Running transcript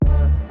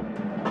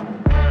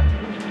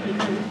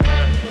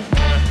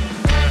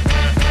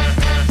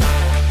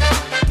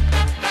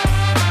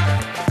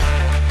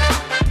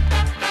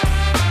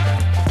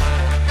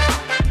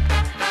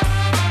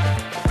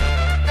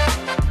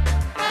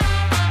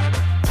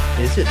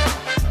Is it? All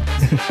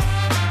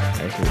right,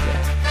 here we go.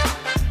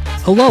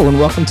 Hello and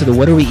welcome to the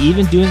What Are We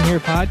Even Doing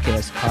Here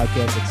podcast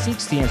that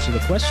seeks to answer the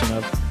question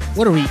of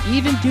what are we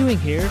even doing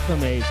here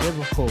from a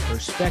biblical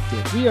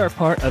perspective. We are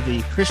part of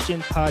the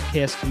Christian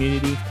podcast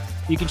community.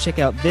 You can check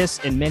out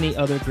this and many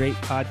other great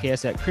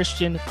podcasts at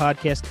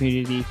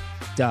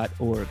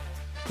christianpodcastcommunity.org.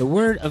 The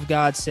Word of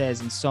God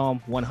says in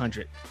Psalm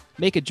 100,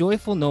 "Make a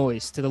joyful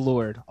noise to the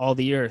Lord, all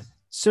the earth.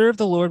 Serve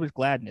the Lord with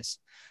gladness.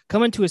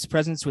 Come into his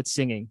presence with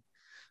singing.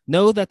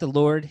 Know that the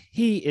Lord,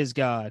 he is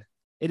God.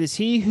 It is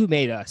he who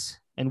made us,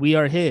 and we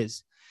are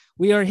his.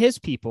 We are his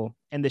people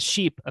and the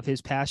sheep of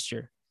his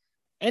pasture.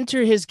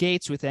 Enter his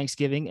gates with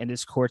thanksgiving and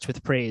his courts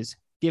with praise.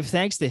 Give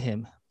thanks to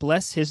him.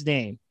 Bless his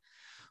name.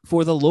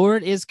 For the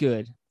Lord is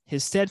good.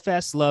 His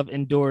steadfast love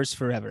endures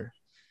forever,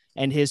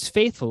 and his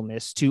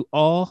faithfulness to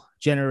all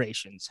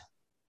generations."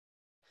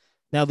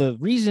 Now, the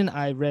reason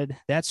I read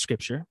that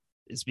scripture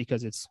is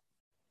because it's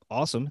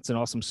awesome. It's an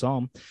awesome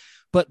psalm.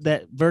 But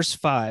that verse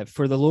 5,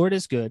 "For the Lord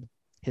is good.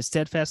 His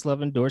steadfast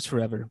love endures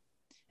forever,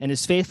 and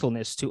his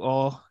faithfulness to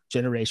all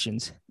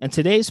generations." And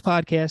today's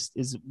podcast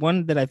is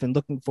one that I've been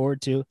looking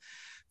forward to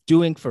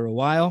doing for a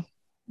while.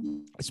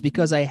 It's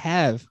because I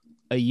have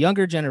a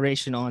younger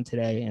generation on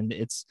today, and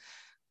it's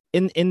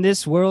in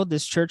this world,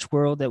 this church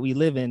world that we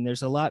live in,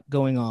 there's a lot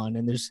going on,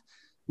 and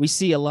we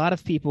see a lot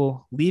of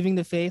people leaving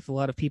the faith, a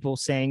lot of people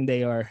saying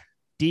they are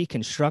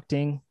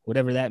deconstructing,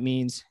 whatever that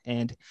means.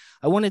 And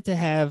I wanted to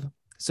have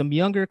some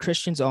younger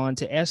Christians on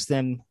to ask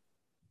them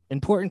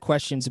important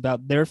questions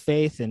about their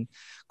faith and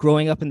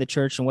growing up in the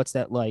church and what's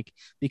that like,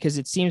 because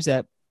it seems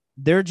that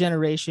their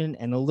generation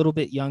and a little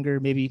bit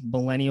younger, maybe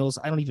millennials,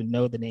 I don't even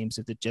know the names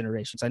of the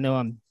generations. I know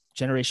I'm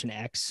Generation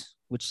X,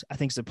 which I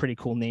think is a pretty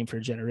cool name for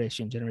a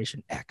Generation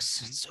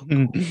X. It's so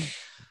cool.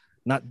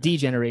 Not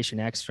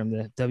D-Generation X from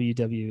the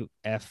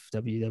WWF,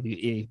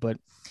 WWE, but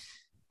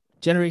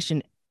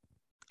Generation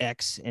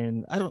X.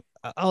 And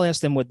I'll ask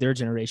them what their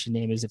generation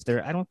name is.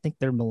 I don't think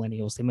they're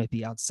millennials. They might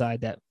be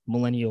outside that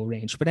millennial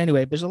range. But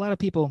anyway, there's a lot of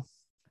people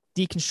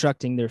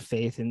deconstructing their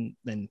faith and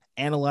then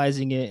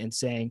analyzing it and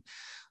saying,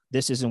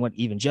 this isn't what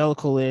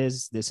evangelical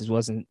is. This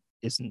isn't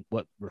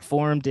what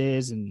Reformed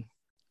is. And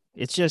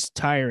it's just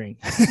tiring.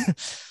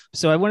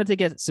 So I wanted to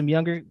get some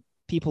younger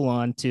people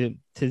on to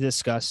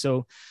discuss.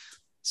 So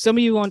some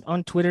of you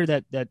on Twitter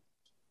that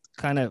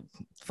kind of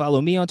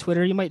follow me on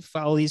Twitter, you might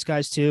follow these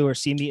guys too, or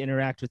see me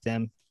interact with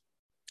them.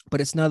 But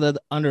it's none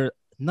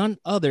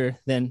other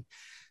than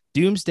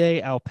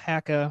Doomsday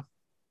Alpaca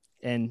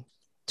and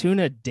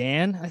Tuna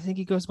Dan, I think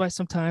he goes by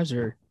sometimes,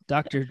 or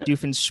Dr.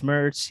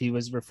 Doofenshmirtz. He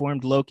was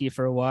Reformed Loki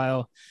for a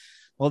while.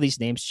 All these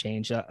names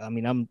change. I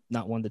mean, I'm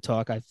not one to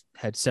talk. I've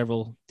had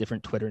several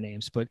different Twitter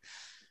names, but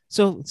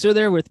so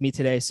they're with me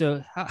today.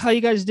 So how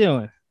you guys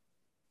doing?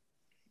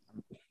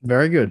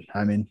 Very good.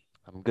 I mean,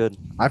 I'm good.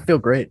 I feel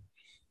great.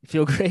 You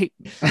feel great.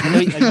 I know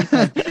you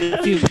have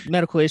a few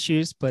medical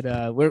issues, but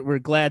we're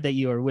glad that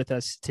you are with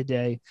us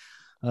today.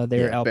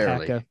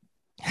 Alpaca.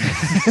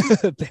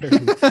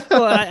 Barely.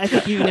 Well, I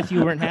think even if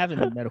you weren't having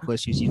medical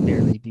issues, you'd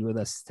barely be with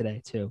us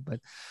today too. But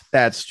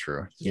that's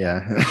true.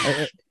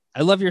 Yeah.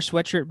 I love your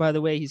sweatshirt, by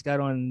the way. He's got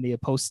on the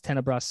Post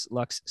Tenebras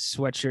Lux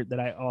sweatshirt that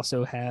I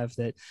also have,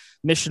 that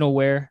Missional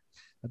Wear.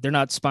 They're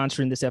not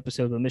sponsoring this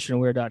episode, but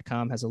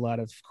missionalwear.com has a lot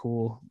of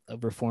cool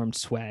Reformed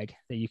swag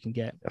that you can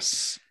get.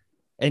 Yes.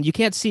 And you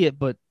can't see it,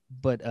 but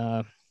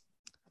the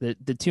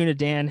Tuna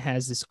Dan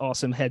has this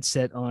awesome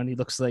headset on. He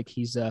looks like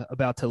he's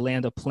about to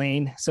land a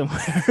plane somewhere.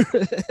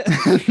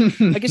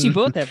 I guess you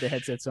both have the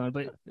headsets on,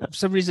 but for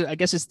some reason, I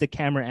guess it's the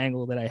camera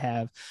angle that I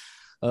have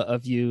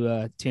of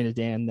you, Tuna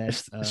Dan.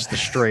 That's it's the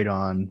straight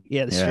on.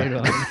 Yeah, straight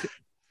on.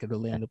 Going to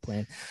land a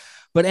plane.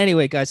 But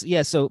anyway, guys,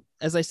 yeah. So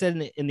as I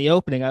said in the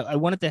opening, I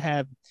wanted to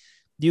have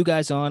you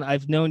guys on.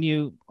 I've known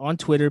you on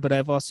Twitter, but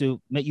I've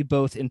also met you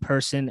both in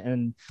person,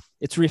 and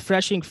it's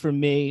refreshing for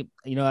me.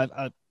 You know,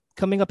 I've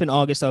coming up in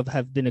August, I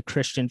have been a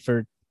Christian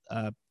for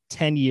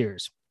 10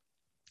 years.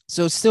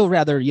 So still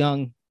rather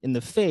young in the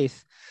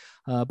faith,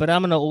 but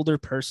I'm an older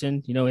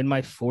person, you know, in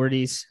my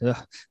 40s.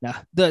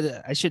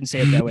 I shouldn't say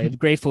it that way. I'm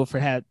grateful for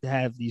to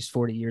have these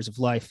 40 years of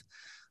life.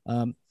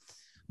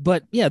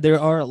 But yeah, there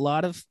are a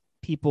lot of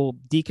people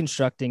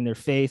deconstructing their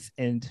faith,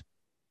 and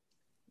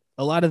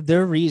a lot of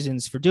their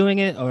reasons for doing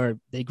it are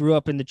they grew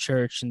up in the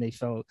church and they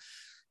felt,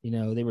 you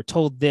know, they were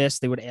told this,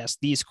 they would ask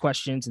these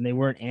questions and they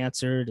weren't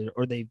answered,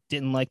 or they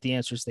didn't like the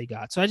answers they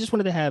got. So I just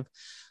wanted to have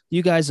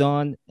you guys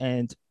on,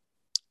 and,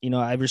 you know,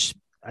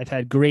 I've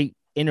had great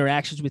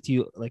interactions with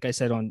you, like I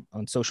said, on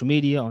social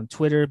media, on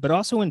Twitter, but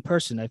also in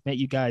person. I've met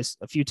you guys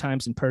a few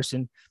times in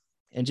person,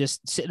 and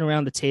just sitting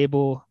around the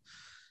table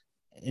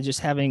and just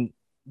having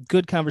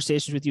good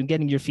conversations with you and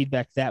getting your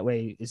feedback that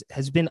way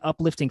has been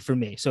uplifting for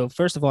me. So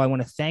first of all, I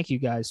want to thank you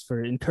guys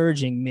for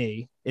encouraging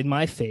me in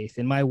my faith,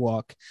 in my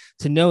walk,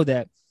 to know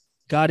that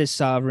God is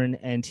sovereign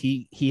and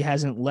he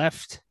hasn't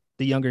left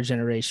the younger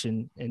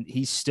generation, and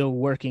he's still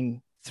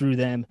working through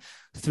them,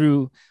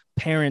 through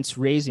parents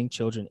raising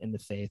children in the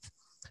faith.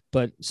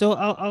 But so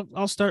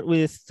I'll start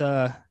with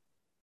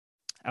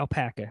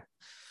Alpaca.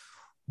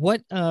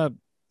 What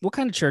What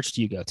kind of church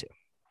do you go to?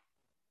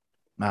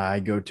 I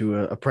go to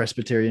a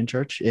Presbyterian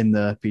church in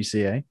the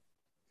PCA.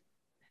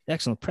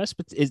 Excellent.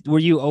 Were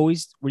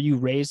you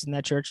raised in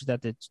that church? Is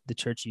that the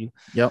church you?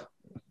 Yep,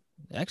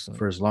 Excellent.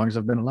 for as long as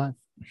I've been alive.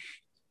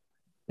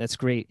 That's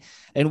great.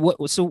 And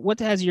what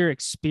has your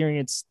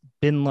experience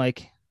been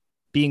like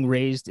being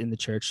raised in the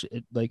church?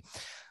 Like,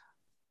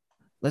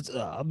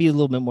 I'll be a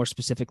little bit more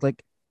specific.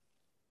 Like,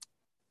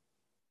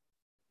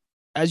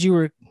 as you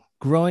were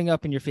growing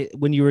up in your faith,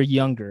 when you were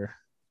younger,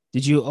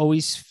 did you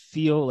always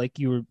feel like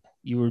you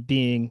were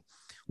being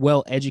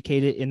well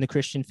educated in the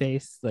Christian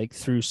faith, like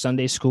through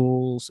Sunday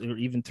schools or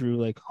even through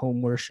like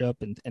home worship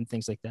and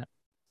things like that?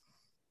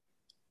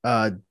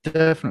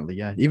 Definitely,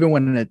 yeah. Even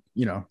when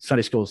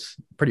Sunday school's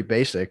pretty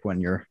basic when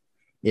you're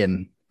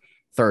in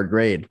third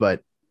grade,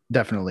 but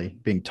definitely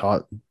being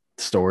taught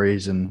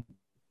stories and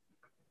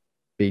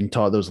being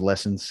taught those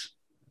lessons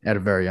at a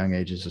very young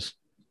age is just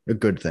a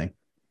good thing.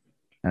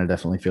 And I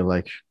definitely feel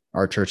like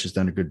our church has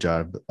done a good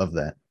job of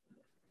that.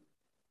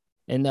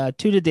 And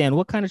to Dan,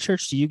 what kind of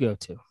church do you go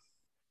to?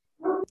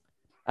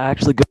 I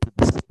actually go to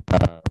this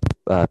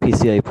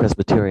PCA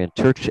Presbyterian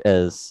Church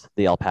as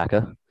the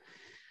Alpaca.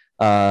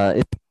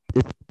 It's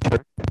a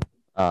church.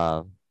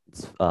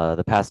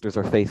 The pastors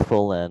are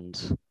faithful,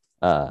 and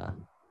the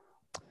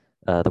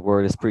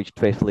word is preached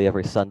faithfully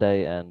every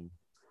Sunday, and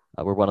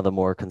we're one of the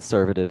more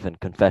conservative and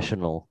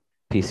confessional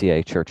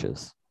PCA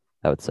churches,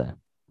 I would say.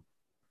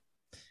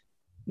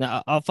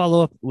 Now, I'll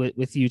follow up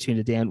with you,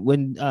 Tuna Dan.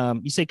 When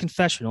you say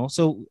confessional,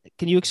 so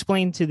can you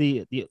explain to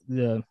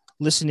the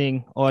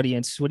listening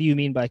audience, what do you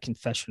mean by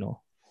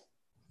confessional?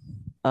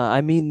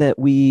 I mean that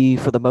we,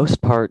 for the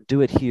most part,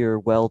 do adhere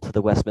well to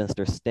the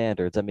Westminster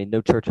standards. I mean,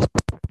 no church is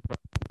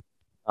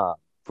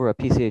for a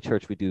PCA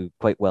church, we do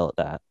quite well at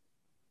that.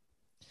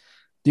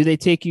 Do they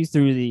take you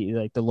through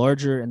the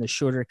larger and the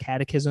shorter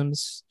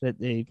catechisms that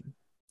they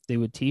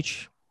would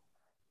teach?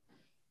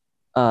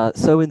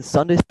 So in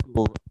Sunday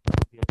school,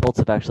 the adults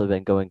have actually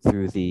been going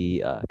through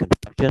the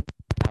confession.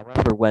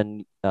 However,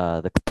 when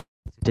the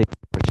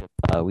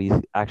we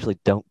actually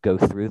don't go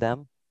through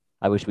them.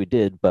 I wish we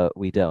did, but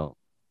we don't.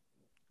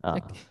 I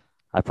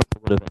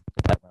probably would have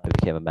been when I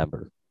became a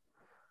member.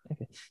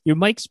 Okay. Your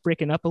mic's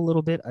breaking up a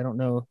little bit. I don't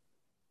know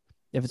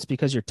if it's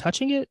because you're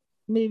touching it,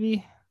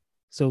 maybe.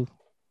 So,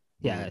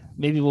 yeah,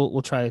 maybe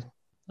we'll try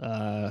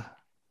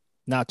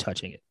not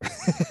touching it.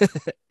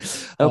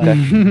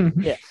 Okay.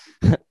 Yeah.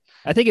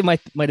 I think it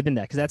might have been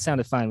that, because that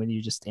sounded fine when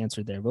you just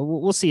answered there, but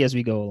we'll see as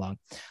we go along.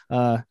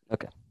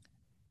 Okay.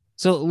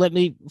 So let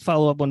me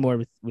follow up one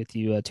more with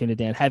you, Tuna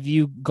Dan. Have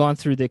you gone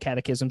through the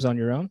catechisms on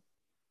your own?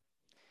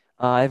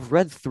 I've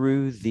read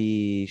through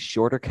the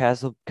shorter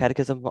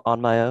catechism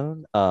on my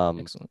own.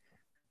 Excellent.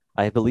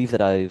 I believe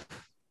that I've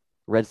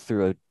read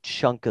through a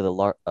chunk of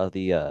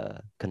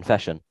the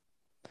confession,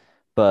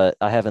 but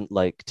I haven't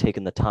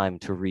taken the time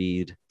to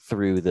read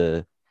through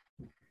the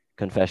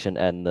confession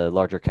and the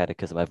larger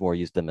catechism. I've more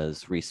used them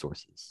as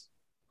resources.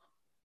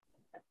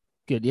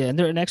 Good. Yeah, and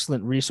they're an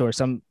excellent resource.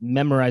 I'm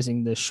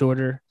memorizing the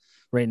shorter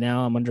right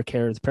now. I'm under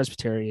care of the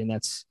presbytery, and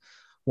that's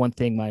one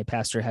thing my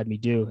pastor had me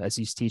do as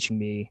he's teaching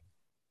me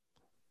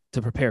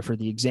to prepare for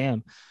the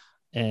exam.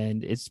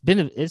 And it's been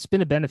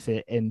a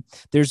benefit. And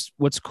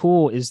what's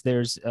cool is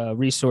there's a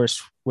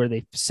resource where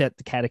they set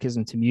the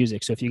catechism to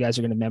music. So if you guys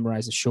are going to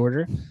memorize the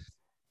shorter,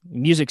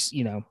 music's,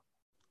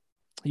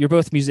 you're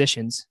both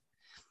musicians,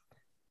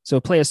 so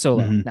play a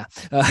solo.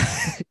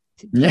 Mm-hmm.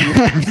 Yeah.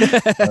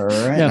 All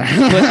right.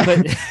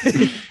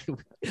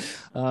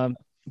 No,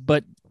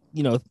 but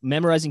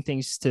memorizing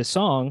things to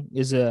song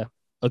is a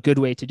good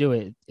way to do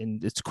it,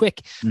 and it's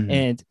quick. Mm-hmm.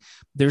 And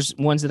there's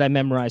ones that I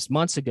memorized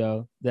months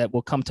ago that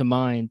will come to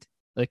mind,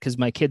 because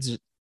my kids,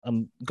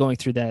 I'm going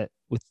through that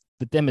with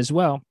them as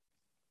well,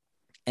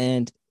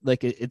 and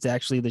it's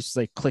actually just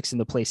clicks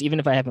into place, even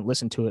if I haven't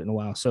listened to it in a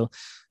while. So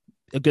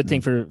a good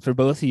thing for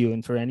both of you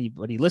and for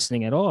anybody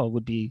listening at all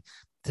would be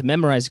to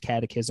memorize a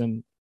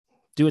catechism,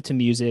 do it to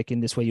music,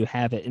 and this way you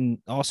have it, and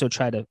also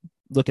try to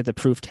look at the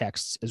proof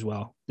texts as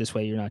well. This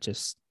way you're not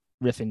just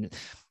riffing.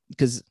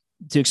 Because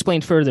to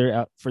explain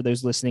further for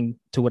those listening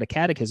to what a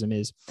catechism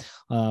is,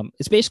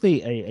 it's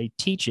basically a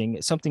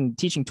teaching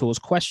tools,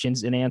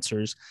 questions and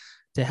answers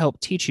to help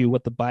teach you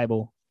what the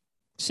Bible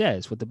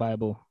says, what the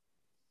Bible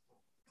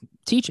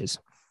teaches.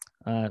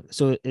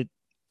 So it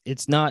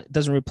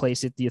doesn't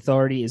replace it. The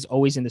authority is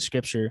always in the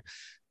scripture,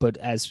 but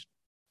as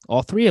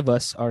all three of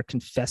us are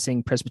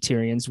confessing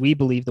Presbyterians, we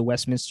believe the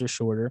Westminster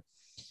Shorter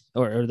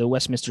or the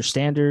Westminster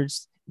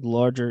Standards, the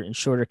larger and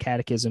shorter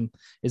catechism,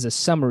 is a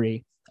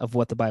summary of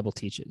what the Bible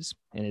teaches.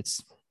 And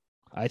it's,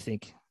 I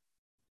think,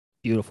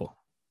 beautiful.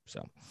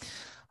 So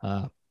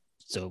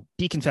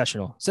be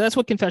confessional. So that's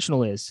what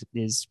confessional is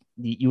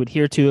you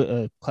adhere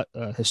to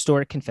a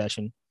historic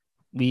confession.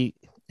 We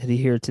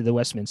adhere to the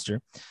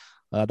Westminster.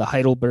 The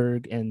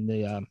Heidelberg and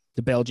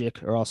the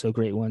Belgic are also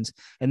great ones.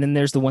 And then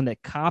there's the one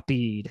that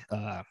copied,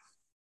 the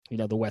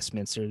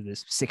Westminster,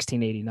 this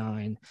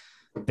 1689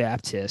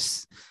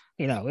 Baptist.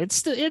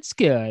 It's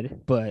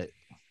good, but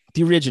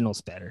The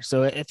original's better.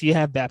 So if you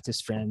have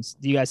Baptist friends,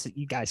 you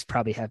guys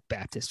probably have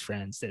Baptist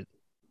friends that,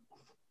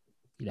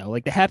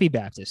 like the Happy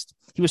Baptist.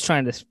 He was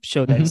trying to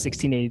show that in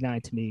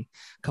 1689 to me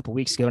a couple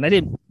weeks ago, and I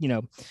didn't,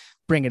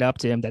 bring it up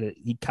to him that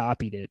he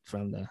copied it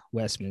from the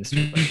Westminster.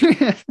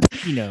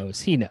 He knows.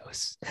 So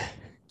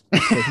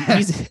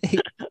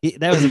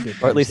that was a good,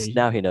 or at least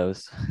now he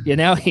knows. Yeah,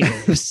 now he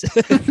knows.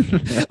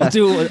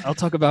 I'll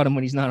talk about him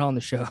when he's not on the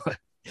show.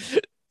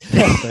 He's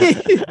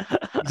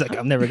like,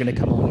 I'm never gonna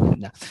come on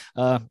again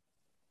now.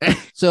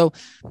 So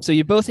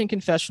you're both in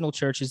confessional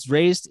churches,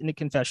 raised in a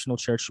confessional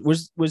church.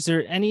 Was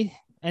there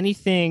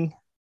anything?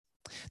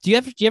 Do you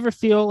ever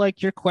feel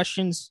like your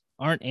questions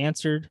aren't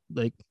answered?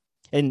 Like,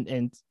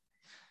 and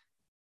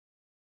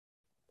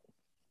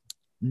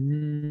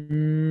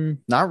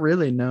not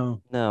really.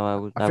 No.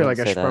 I feel like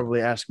I should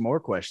probably ask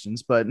more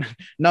questions, but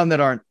none that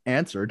aren't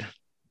answered.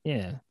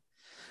 Yeah,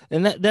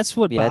 and that's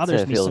what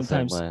bothers me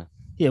sometimes.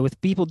 Yeah,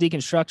 with people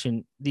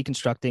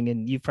deconstructing,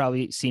 and you've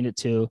probably seen it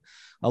too.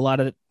 A lot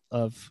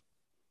of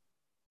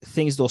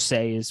things they'll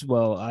say is,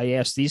 well, I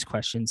asked these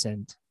questions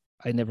and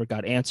I never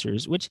got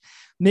answers, which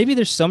maybe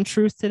there's some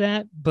truth to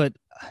that, but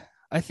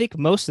I think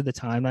most of the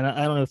time, and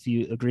I don't know if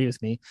you agree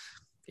with me,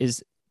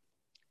 is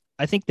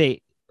I think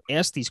they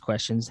ask these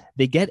questions,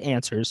 they get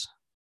answers,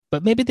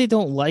 but maybe they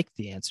don't like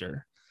the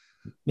answer.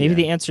 Maybe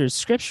the answer is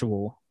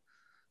scriptural,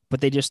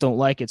 but they just don't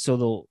like it. So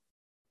they'll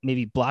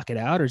maybe block it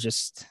out or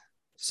just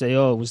say,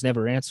 oh, it was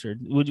never answered.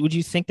 Would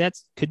you think that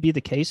could be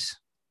the case?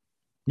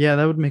 Yeah,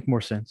 that would make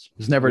more sense. It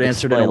was never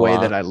answered in a way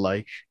that I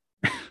like.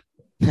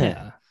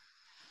 Yeah.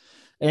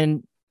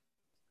 And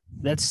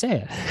that's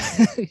sad.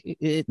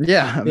 It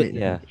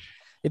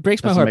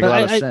breaks my heart. Make a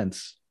lot of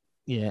sense.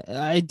 Yeah,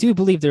 I do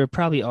believe there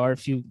probably are a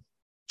few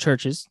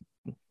churches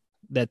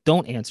that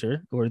don't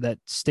answer or that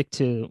stick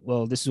to,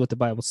 well, this is what the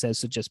Bible says,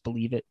 so just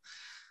believe it,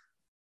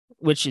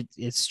 which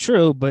it's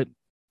true. But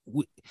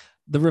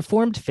the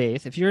Reformed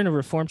faith, if you're in a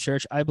Reformed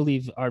church, I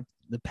believe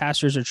the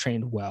pastors are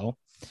trained well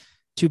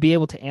to be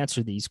able to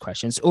answer these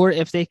questions. Or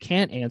if they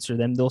can't answer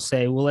them, they'll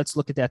say, well, let's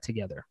look at that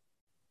together.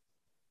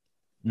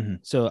 Mm-hmm.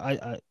 So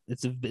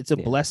it's a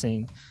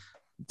blessing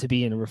to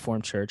be in a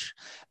Reformed church.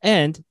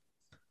 And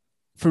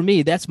for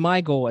me, that's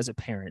my goal as a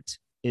parent.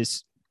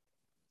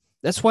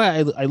 That's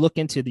why I look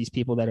into these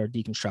people that are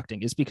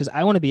deconstructing, is because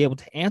I want to be able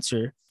to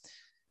answer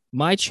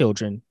my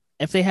children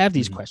if they have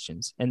these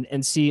questions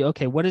and see,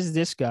 okay, what is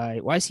this guy?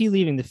 Why is he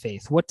leaving the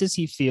faith? What does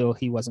he feel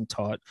he wasn't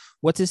taught?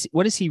 What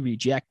is he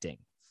rejecting?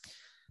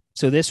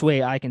 So this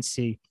way I can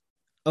see,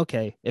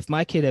 okay, if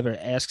my kid ever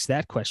asks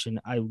that question,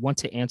 I want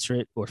to answer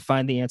it or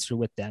find the answer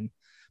with them.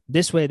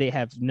 This way they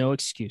have no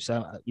excuse.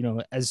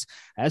 As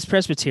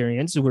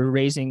Presbyterians, we're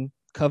raising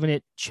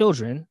covenant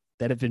children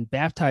that have been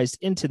baptized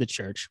into the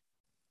church.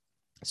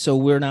 So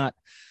we're not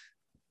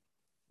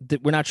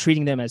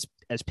treating them as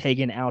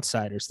pagan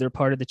outsiders. They're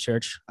part of the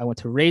church. I want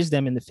to raise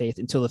them in the faith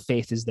until the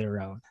faith is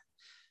their own.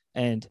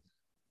 And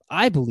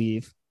I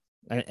believe,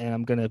 and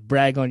I'm going to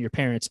brag on your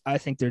parents, I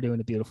think they're doing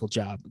a beautiful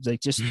job.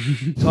 Like just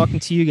talking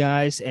to you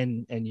guys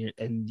and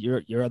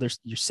your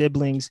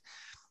siblings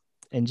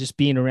and just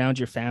being around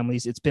your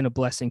families. It's been a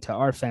blessing to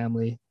our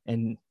family.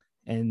 And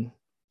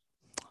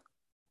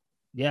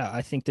yeah,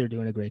 I think they're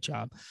doing a great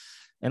job.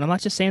 And I'm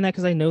not just saying that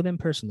because I know them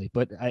personally,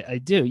 but I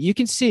do. You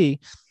can see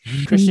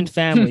Christian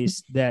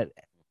families that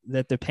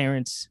their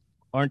parents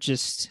aren't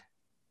just,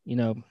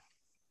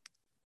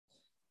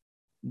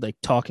 like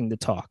talking the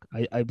talk.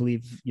 I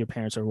believe your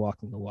parents are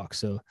walking the walk.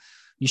 So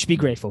you should be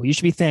grateful. You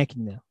should be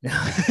thanking them.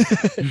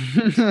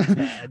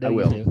 I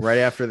will right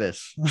after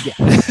this. Yeah.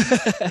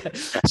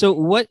 So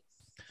what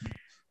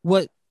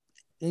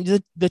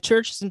the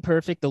church isn't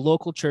perfect. The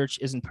local church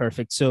isn't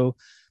perfect. So,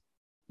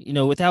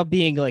 without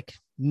being like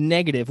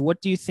negative,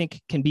 what do you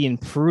think can be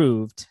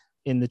improved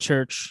in the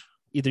church,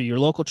 either your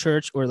local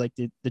church or like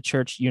the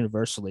church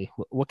universally?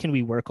 What can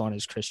we work on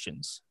as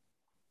Christians?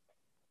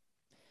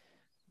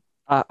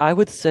 I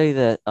would say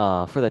that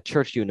for the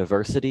church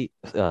universally,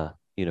 a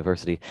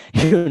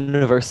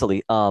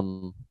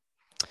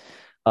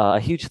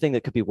huge thing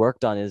that could be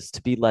worked on is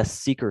to be less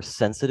seeker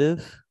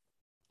sensitive.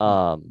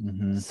 So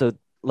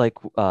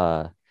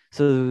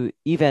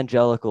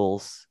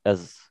evangelicals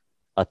as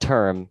a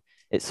term,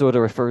 it sort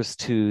of refers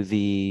to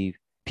the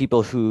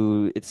people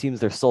who it seems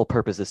their sole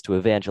purpose is to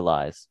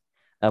evangelize.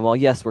 And while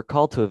yes, we're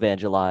called to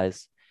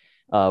evangelize,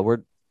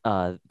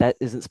 that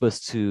isn't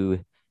supposed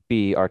to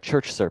be our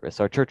church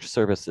service. Our church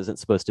service isn't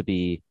supposed to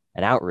be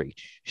an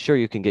outreach. Sure,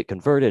 you can get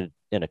converted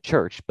in a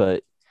church,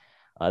 but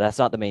that's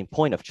not the main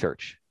point of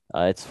church.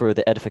 It's for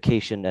the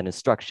edification and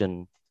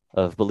instruction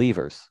of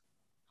believers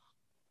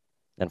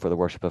and for the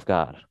worship of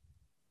God.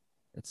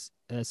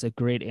 That's a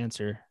great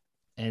answer.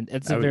 And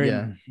it's a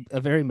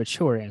very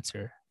mature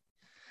answer.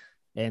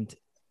 And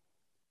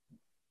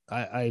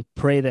I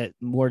pray that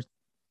more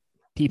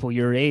people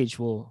your age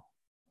will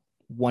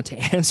want to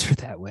answer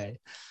that way.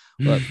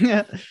 But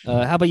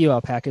how about you,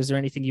 Alpaca? Is there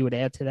anything you would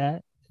add to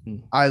that?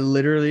 I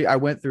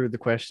went through the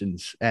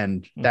questions,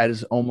 and that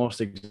is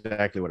almost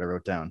exactly what I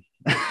wrote down.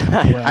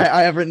 Well,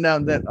 I have written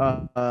down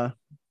that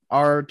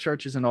our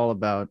church isn't all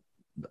about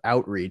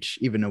outreach,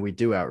 even though we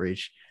do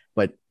outreach,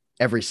 but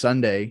every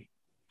Sunday,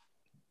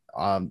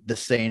 the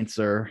saints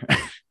are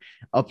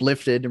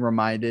uplifted and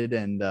reminded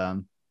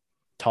and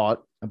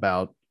taught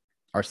about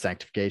our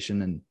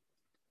sanctification and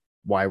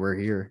why we're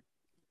here.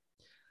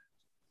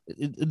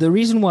 The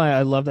reason why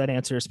I love that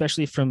answer,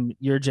 especially from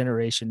your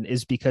generation,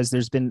 is because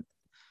there's been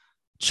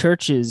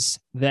churches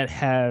that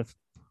have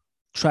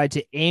tried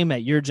to aim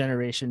at your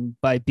generation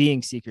by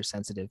being seeker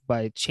sensitive,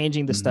 by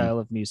changing the style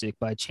of music,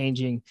 by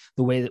changing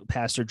the way that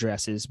pastor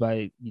dresses,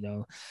 by,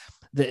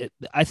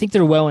 I think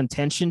they're well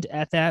intentioned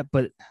at that.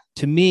 But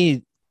to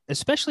me,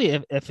 especially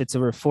if it's a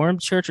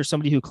reformed church or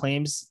somebody who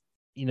claims,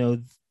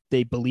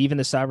 they believe in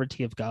the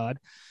sovereignty of God,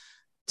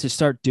 to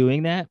start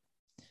doing that,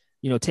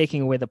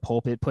 taking away the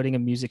pulpit, putting a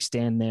music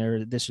stand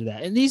there, this or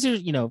that. And these are,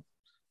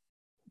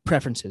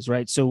 preferences,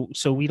 right? So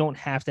we don't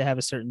have to have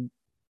a certain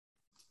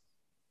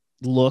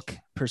look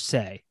per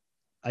se.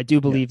 I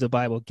do believe the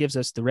Bible gives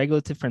us the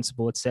regulative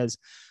principle. It says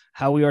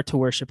how we are to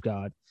worship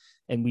God,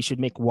 and we should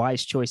make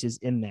wise choices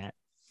in that.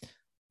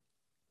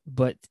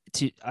 But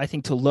I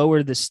think to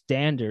lower the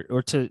standard,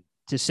 or to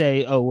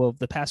say, oh, well,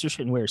 the pastor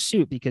shouldn't wear a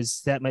suit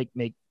because that might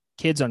make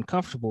kids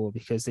uncomfortable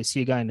because they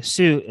see a guy in a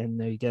suit and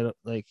they get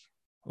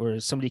or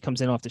somebody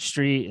comes in off the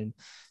street and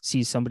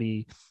sees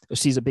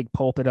a big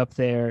pulpit up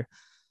there.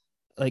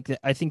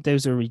 I think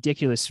those are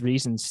ridiculous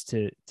reasons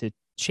to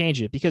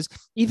change it, because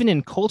even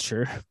in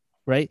culture,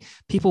 right?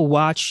 People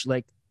watch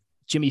like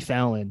Jimmy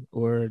Fallon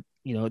or,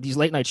 these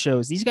late night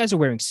shows. These guys are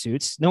wearing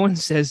suits. No one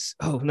says,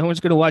 oh, no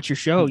one's going to watch your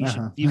show. You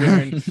should be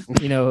wearing,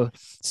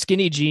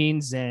 skinny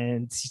jeans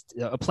and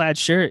a plaid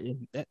shirt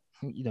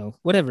and,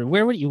 whatever,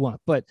 wear what you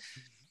want. But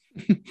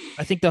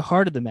I think the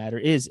heart of the matter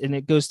is, and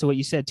it goes to what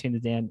you said, Tuna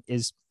Dan,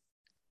 is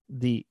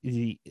the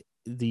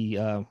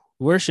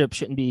worship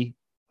shouldn't be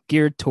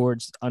geared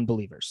towards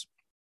unbelievers.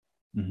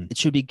 It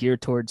should be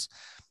geared towards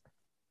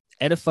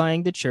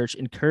edifying the church,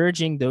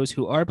 encouraging those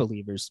who are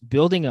believers,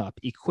 building up,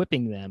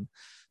 equipping them,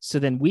 so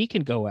then we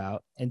can go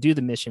out and do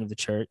the mission of the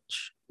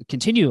church,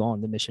 continue on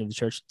the mission of the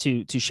church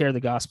to share the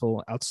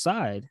gospel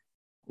outside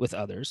with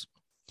others.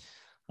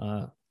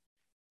 And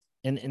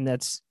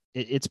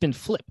it's been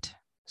flipped.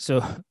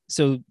 So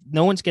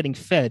no one's getting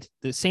fed.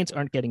 The saints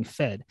aren't getting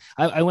fed.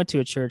 I went to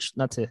a church,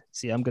 not to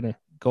see, I'm going to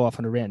go off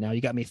on a rant now.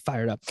 You got me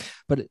fired up.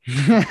 But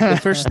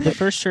the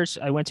first church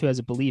I went to as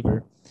a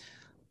believer,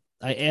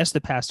 I asked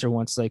the pastor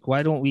once,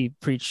 why don't we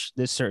preach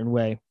this certain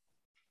way?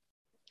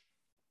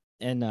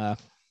 And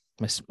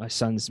my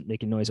son's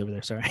making noise over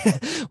there. Sorry.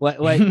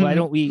 why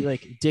don't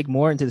we dig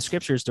more into the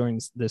scriptures during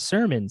the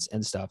sermons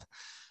and stuff?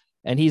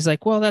 And he's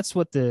like, well, that's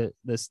what the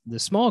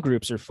small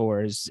groups are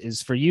for,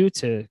 is for you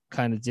to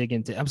kind of dig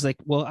into. I was like,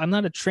 well, I'm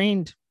not a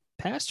trained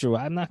pastor.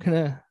 I'm not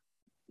going to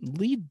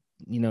lead,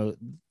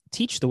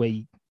 teach the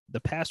way the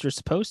pastor is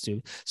supposed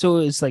to. So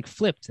it was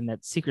flipped, and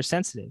that seeker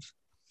sensitive.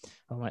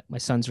 Oh, my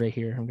son's right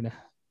here.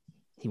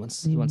 He wants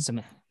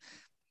some.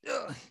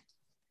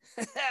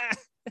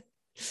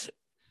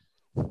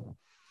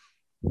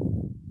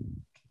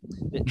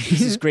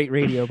 This is great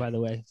radio, by the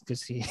way,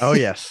 because he. Oh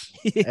yes,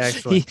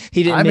 excellent.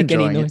 He didn't make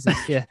any noises.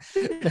 Yeah.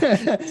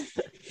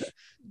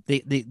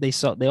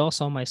 They all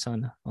saw my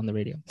son on the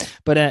radio,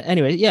 but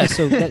anyway, yeah.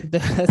 So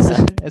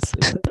that's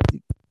a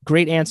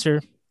great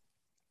answer.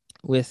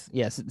 With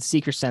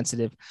seeker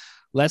sensitive,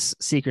 less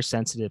seeker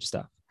sensitive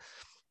stuff.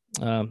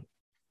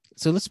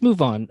 So let's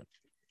move on.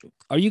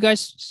 Are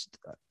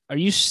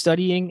you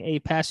studying a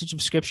passage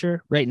of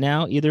scripture right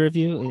now, either of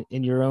you,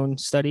 in your own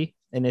study?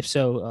 And if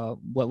so,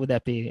 what would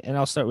that be? And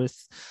I'll start with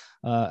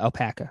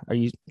Alpaca. Are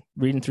you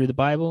reading through the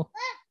Bible?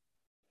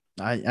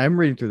 I'm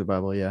reading through the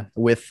Bible, yeah,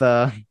 with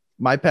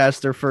my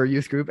pastor for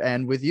youth group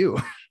and with you.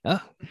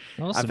 Oh,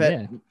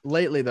 awesome.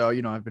 Lately, though,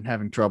 I've been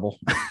having trouble.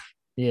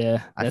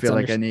 Yeah, I feel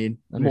like I need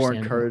more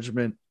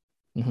encouragement,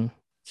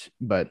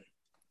 but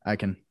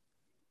I'm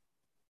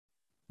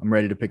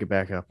ready to pick it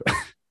back up.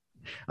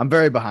 I'm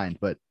very behind,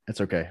 but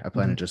it's okay. I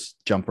plan to just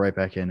jump right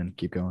back in and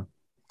keep going.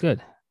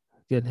 Good.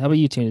 How about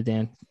you, Tuna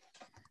Dan?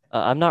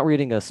 I'm not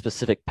reading a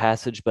specific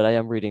passage, but I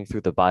am reading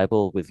through the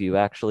Bible with you,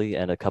 actually,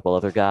 and a couple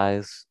other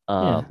guys.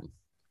 I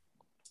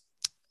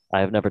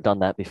have never done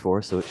that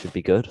before, so it should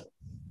be good.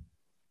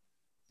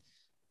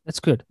 That's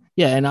good.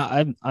 Yeah, and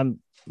I'm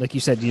like you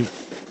said, can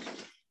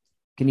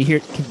you hear?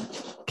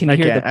 Can you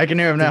hear? I can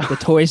hear him now. The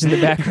toys in the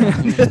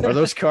background. Are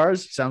those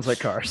cars? Sounds like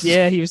cars.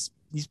 Yeah, he's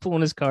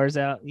pulling his cars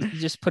out. He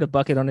just put a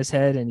bucket on his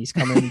head, and he's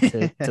coming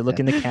to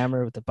look in the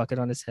camera with the bucket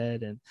on his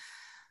head, and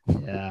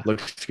yeah,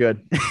 looks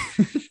good.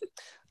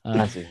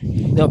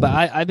 No, but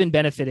I've been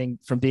benefiting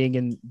from being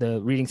in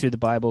the reading through the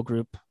Bible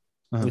group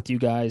with you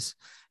guys,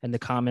 and the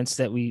comments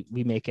that we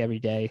make every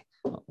day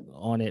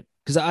on it,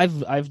 because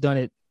I've done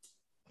it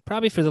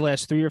probably for the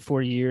last 3 or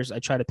 4 years. I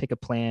try to pick a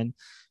plan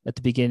at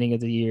the beginning of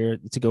the year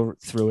to go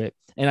through it,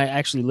 and I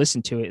actually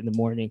listen to it in the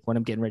morning when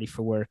I'm getting ready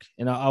for work,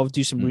 and I'll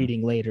do some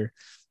reading later.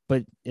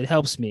 But it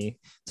helps me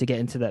to get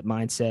into that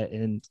mindset,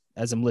 and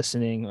as I'm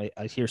listening,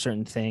 I hear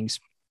certain things.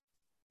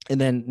 And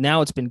then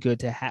now it's been good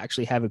to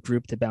actually have a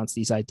group to bounce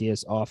these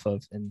ideas off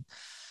of. And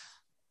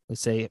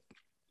let's say,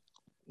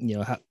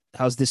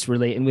 how's this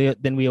relate?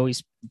 And we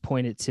always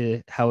point it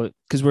to how it,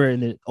 because we're in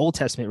the Old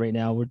Testament right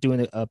now, we're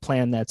doing a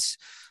plan that's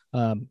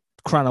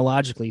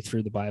chronologically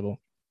through the Bible,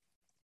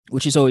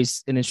 which is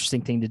always an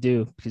interesting thing to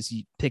do, because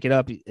you pick it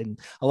up and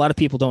a lot of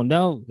people don't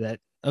know that,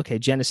 okay,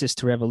 Genesis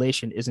to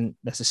Revelation isn't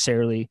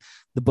necessarily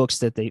the books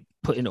that they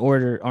put in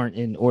order, aren't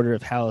in order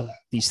of how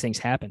these things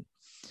happen.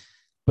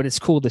 But it's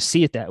cool to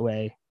see it that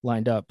way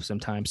lined up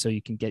sometimes, so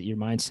you can get your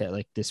mindset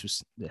like this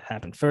was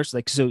happened first.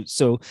 Like,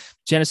 so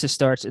Genesis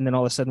starts and then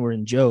all of a sudden we're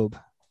in Job.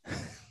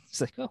 It's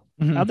like, oh,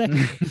 how'd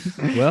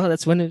that well,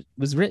 that's when it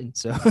was written.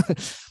 So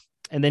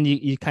and then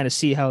you kind of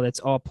see how that's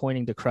all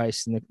pointing to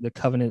Christ and the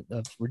covenant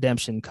of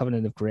redemption,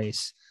 covenant of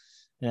grace.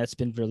 And that's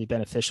been really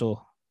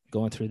beneficial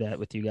going through that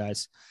with you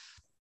guys.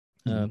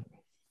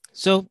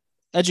 So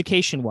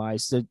education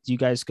wise, do you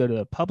guys go to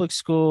a public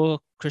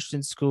school,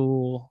 Christian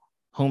school,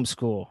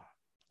 homeschool?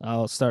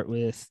 I'll start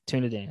with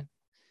Tuna Dan.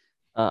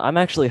 I'm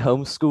actually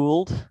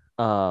homeschooled,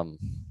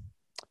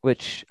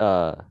 which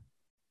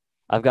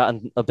I've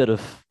gotten a bit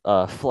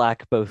of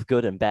flack, both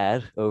good and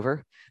bad,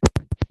 over.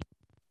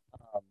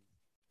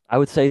 I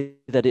would say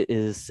that it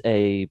is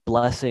a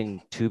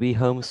blessing to be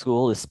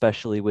homeschooled,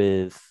 especially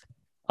with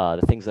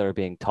the things that are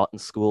being taught in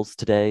schools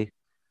today,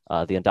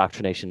 the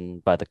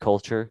indoctrination by the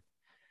culture.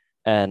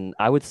 And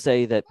I would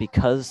say that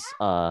because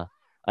I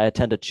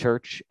attend a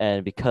church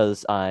and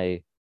because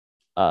I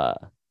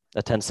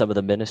attend some of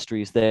the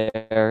ministries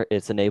there,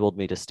 it's enabled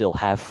me to still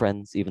have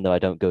friends, even though I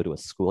don't go to a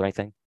school or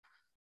anything,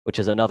 which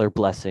is another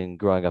blessing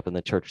growing up in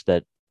the church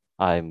that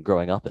I'm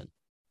growing up in.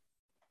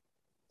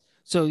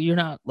 So you're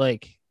not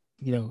like,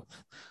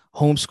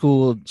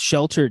 homeschooled,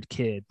 sheltered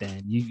kid,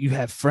 then you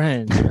have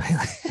friends,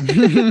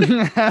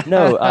 right?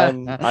 No,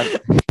 I'm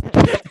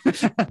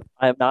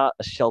not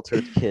a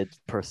sheltered kid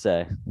per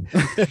se.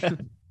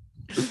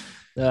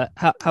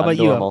 How about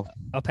normal.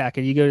 You,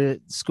 Alpaca? You go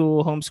to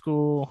school,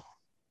 homeschool?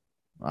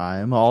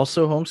 I'm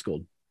also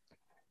homeschooled.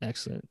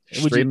 Excellent.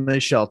 Extremely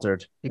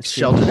sheltered. As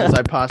sheltered as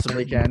I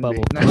possibly can.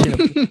 Bubble.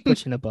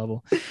 Put in a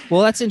bubble.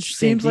 Well, that's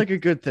interesting. Seems like a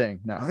good thing.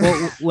 No.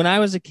 Well, when I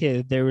was a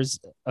kid, there was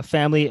a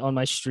family on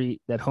my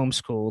street that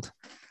homeschooled,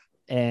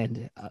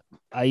 and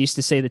I used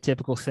to say the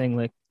typical thing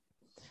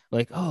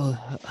like, oh,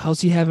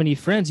 how's he have any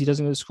friends? He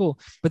doesn't go to school.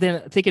 But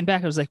then thinking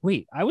back, I was like,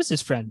 wait, I was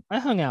his friend. I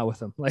hung out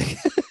with him. Like,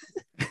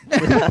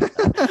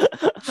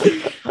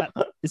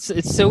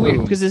 it's so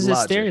weird because it's a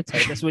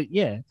stereotype. That's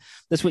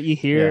what you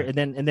hear. Yeah.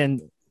 And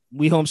then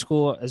we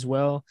homeschool as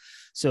well.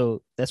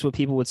 So that's what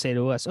people would say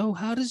to us. Oh,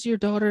 how does your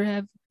daughter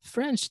have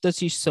friends? Does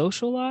she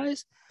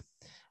socialize?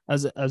 I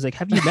was like,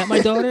 have you met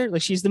my daughter?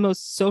 Like, she's the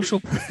most social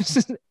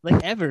person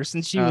like ever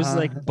since she was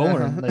like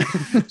born. Like,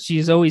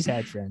 she's always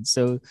had friends.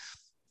 So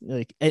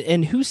like,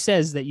 and who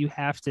says that you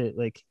have to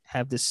like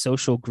have this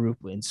social group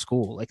in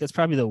school? Like, that's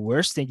probably the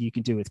worst thing you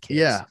can do with kids.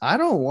 Yeah, I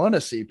don't want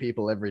to see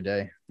people every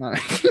day.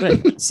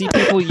 Right. See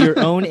people your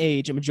own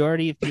age, a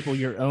majority of people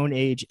your own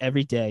age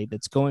every day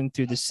that's going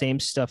through the same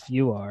stuff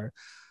you are.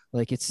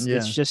 Like, it's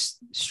just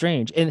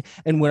strange.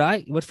 And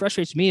what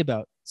frustrates me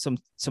about some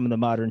of the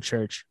modern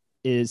church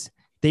is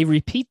they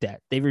repeat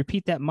that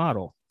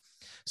model.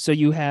 So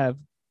you have,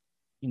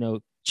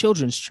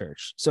 children's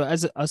church. So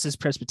as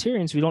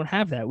Presbyterians, we don't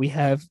have that. We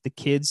have the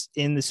kids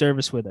in the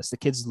service with us, the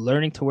kids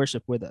learning to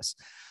worship with us.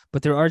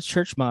 But there are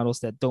church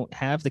models that don't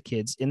have the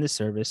kids in the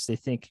service. They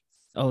think,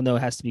 oh no, it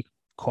has to be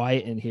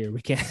quiet in here.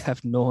 We can't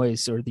have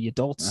noise, or the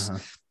adults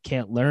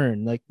can't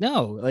learn. Like,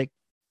 no, like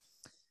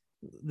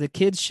the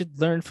kids should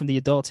learn from the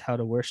adults how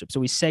to worship.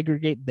 So we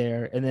segregate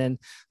there. And then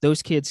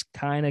those kids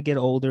kind of get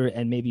older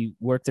and maybe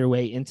work their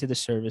way into the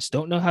service,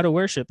 don't know how to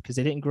worship because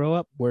they didn't grow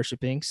up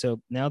worshiping.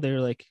 So now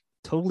they're like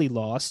totally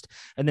lost.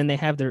 And then they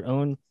have their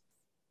own,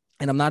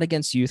 and I'm not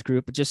against youth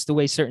group, but just the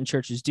way certain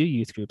churches do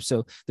youth groups.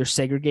 So they're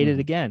segregated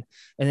again.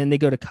 And then they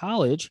go to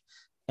college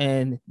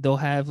and they'll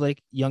have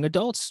like young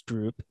adults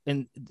group.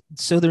 And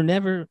so they're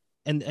never,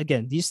 and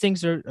again, these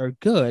things are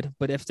good,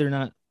 but if they're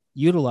not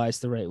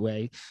utilized the right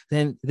way,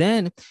 then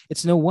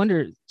it's no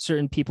wonder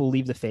certain people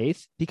leave the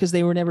faith because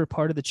they were never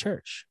part of the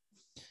church.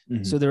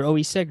 So they're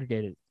always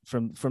segregated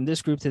from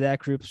this group to that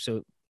group.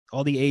 So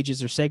all the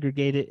ages are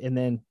segregated. And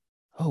then,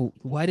 oh,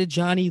 why did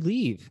Johnny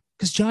leave?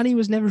 Because Johnny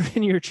was never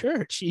in your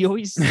church. You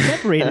always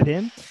separated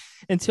him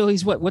until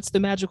he's what's the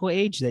magical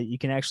age that you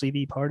can actually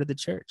be part of the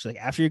church? Like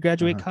after you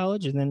graduate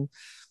college, and then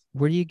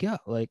where do you go?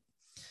 Like,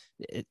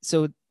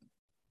 so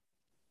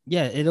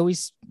yeah, it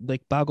always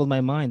like boggled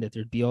my mind that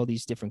there'd be all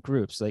these different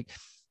groups. Like,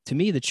 to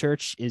me, the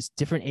church is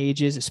different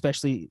ages,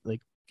 especially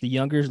like the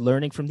younger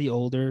learning from the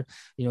older.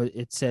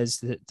 It says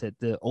that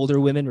the older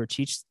women or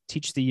teach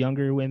the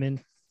younger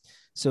women.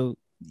 So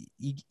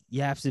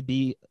you have to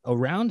be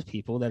around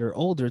people that are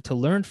older to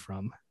learn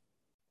from.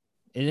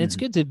 And it's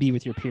good to be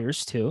with your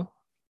peers too.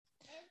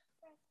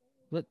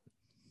 But,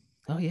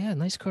 oh yeah,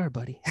 nice car,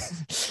 buddy.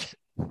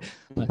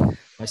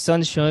 my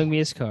son's showing me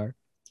his car.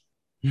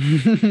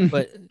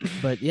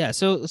 but yeah,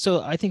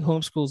 so I think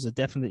homeschool is a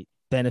definite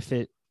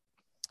benefit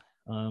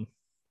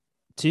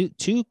to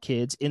to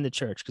kids in the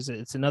church, because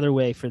it's another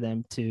way for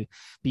them to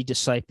be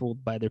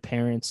discipled by their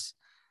parents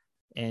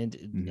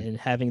and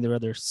having their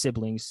other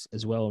siblings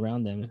as well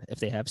around them if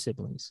they have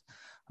siblings.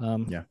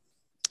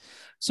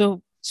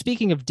 So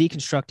speaking of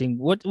deconstructing,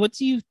 what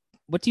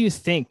do you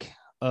think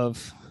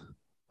of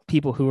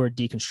people who are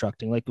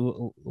deconstructing? Like,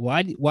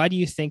 why do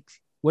you think,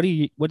 what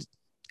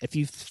if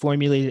you've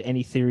formulated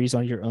any theories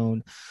on your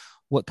own,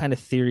 what kind of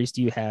theories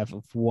do you have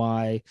of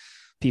why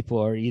people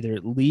are either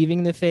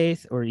leaving the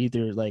faith or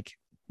either like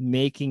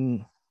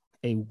making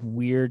a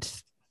weird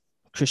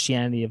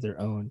Christianity of their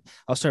own?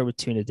 I'll start with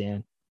Tuna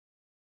Dan.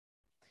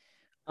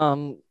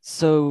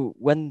 So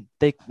when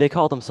they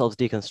call themselves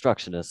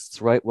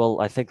deconstructionists, right? Well,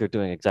 I think they're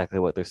doing exactly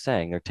what they're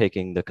saying. They're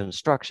taking the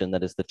construction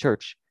that is the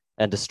church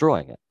and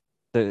destroying it.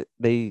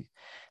 They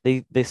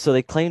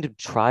claim to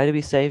try to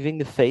be saving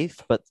the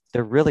faith, but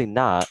they're really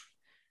not.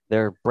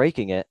 They're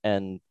breaking it.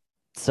 And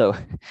so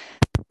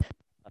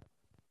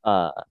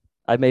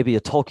I may be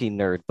a Tolkien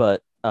nerd,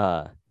 but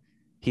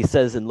he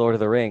says in Lord of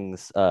the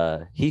Rings,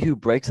 he who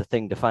breaks a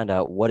thing to find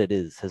out what it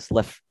is has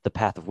left the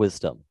path of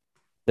wisdom.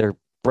 They're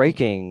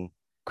breaking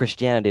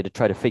Christianity to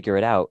try to figure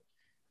it out,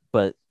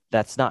 but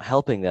that's not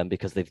helping them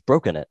because they've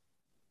broken it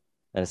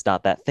and it's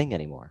not that thing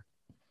anymore.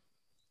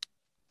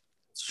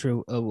 It's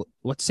true.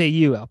 What say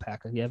you,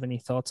 Alpaca? Do you have any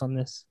thoughts on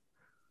this?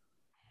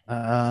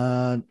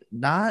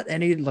 Not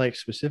any like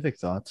specific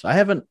thoughts.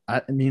 I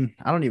mean,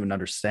 I don't even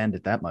understand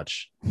it that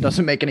much. It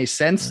doesn't make any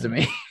sense to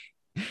me.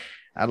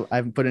 I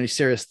haven't put any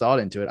serious thought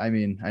into it. I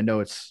mean, I know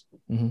it's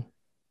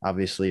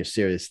obviously a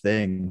serious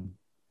thing.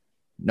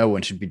 No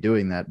one should be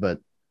doing that, but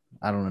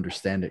I don't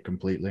understand it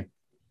completely.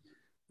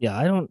 Yeah,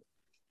 I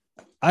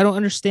don't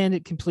understand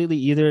it completely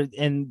either.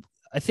 And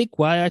I think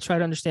why I try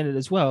to understand it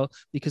as well,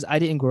 because I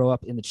didn't grow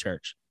up in the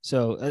church.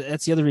 So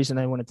that's the other reason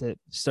I wanted to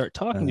start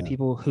talking to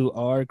people who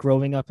are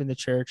growing up in the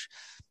church.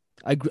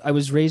 I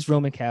was raised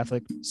Roman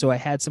Catholic, so I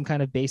had some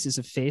kind of basis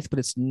of faith, but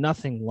it's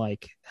nothing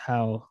like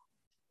how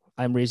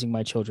I'm raising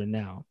my children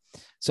now.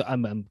 So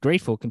I'm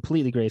grateful,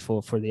 completely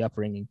grateful for the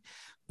upbringing.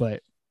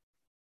 But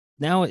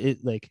now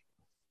it like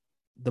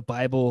the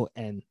Bible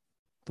and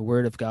the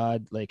Word of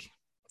God like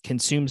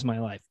consumes my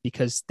life,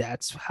 because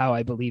that's how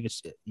I believe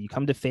it's. You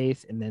come to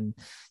faith and then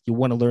you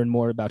want to learn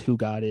more about who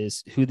God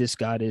is, who this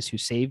God is who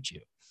saved you.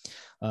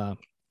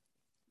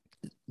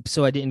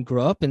 So I didn't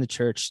grow up in the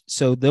church.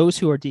 So those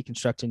who are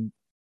deconstructing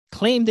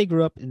claim they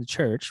grew up in the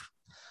church.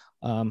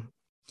 So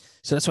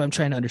that's why I'm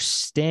trying to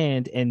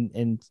understand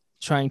and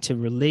trying to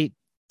relate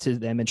to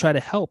them and try to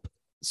help.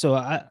 So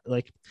I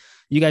like,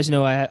 you guys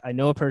know, I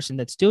know a person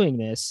that's doing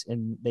this,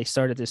 and they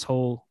started this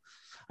whole,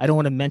 I don't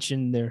want to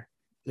mention their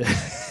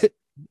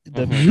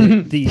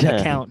the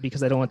account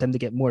because I don't want them to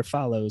get more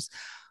follows.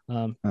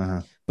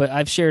 But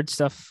I've shared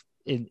stuff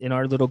in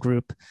our little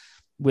group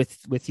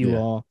with you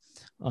all.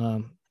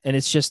 And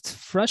it's just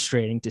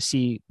frustrating to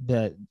see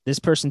that this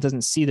person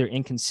doesn't see their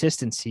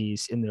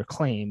inconsistencies in their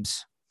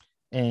claims.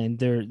 And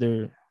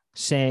they're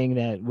saying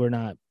that we're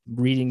not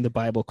reading the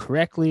Bible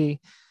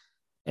correctly,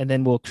 and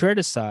then we'll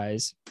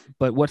criticize,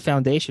 but what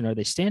foundation are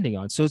they standing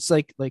on? So it's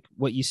like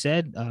what you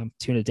said,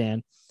 Tuna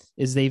Dan,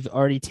 is they've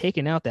already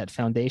taken out that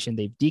foundation.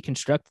 They've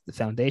deconstructed the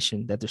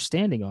foundation that they're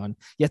standing on,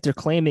 yet they're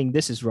claiming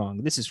this is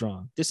wrong, this is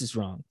wrong, this is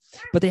wrong.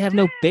 But they have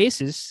no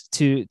basis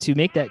to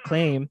make that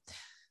claim.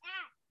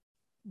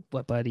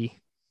 What,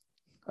 buddy?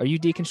 Are you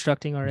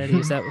deconstructing already?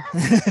 Is that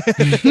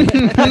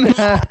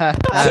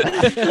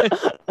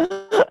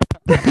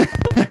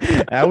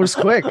that was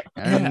quick?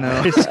 I don't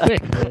know. It's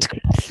quick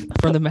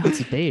from the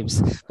mouths of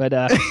babes. But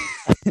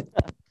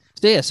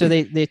so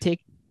they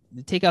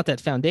take out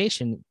that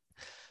foundation.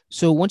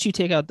 So once you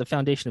take out the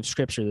foundation of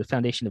Scripture, the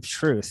foundation of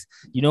truth,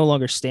 you no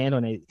longer stand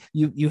on it.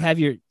 You have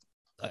your,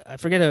 I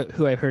forget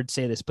who I heard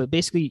say this, but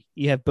basically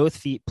you have both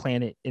feet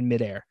planted in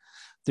midair.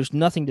 There's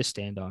nothing to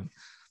stand on,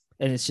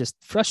 and it's just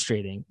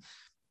frustrating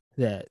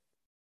that.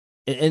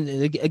 And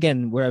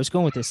again, where I was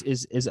going with this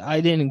is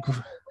I didn't.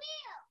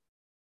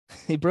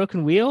 A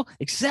broken wheel?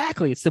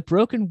 Exactly. It's the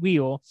broken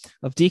wheel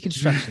of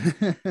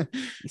deconstruction.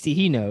 You see,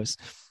 he knows.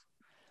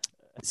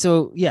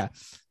 So yeah.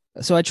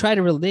 So I try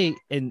to relate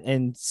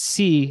and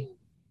see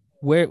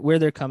where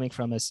they're coming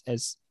from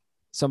as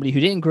somebody who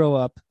didn't grow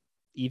up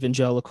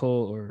evangelical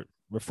or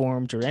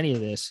reformed or any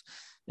of this,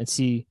 and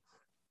see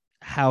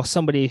how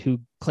somebody who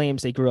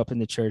claims they grew up in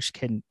the church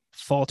can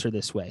falter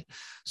this way.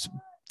 So,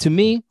 to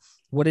me,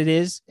 what it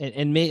is,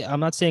 and I'm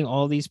not saying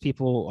all these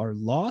people are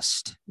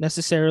lost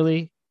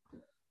necessarily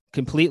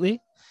completely,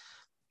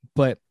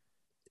 but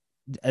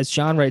as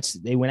John writes,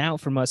 they went out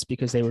from us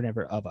because they were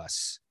never of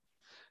us.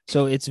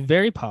 So it's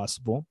very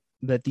possible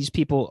that these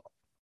people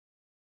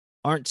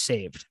aren't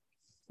saved.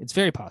 It's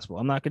very possible.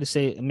 I'm not going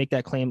to make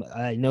that claim.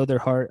 I know their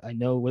heart. I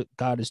know what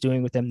God is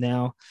doing with them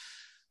now,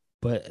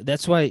 but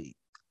that's why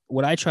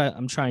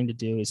I'm trying to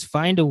do is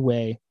find a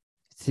way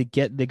to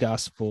get the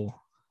gospel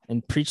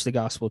and preach the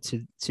gospel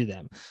to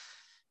them.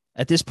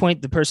 At this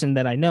point, the person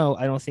that I know,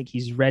 I don't think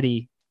he's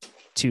ready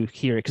to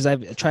hear it, because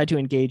I've tried to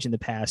engage in the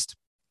past,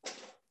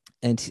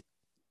 and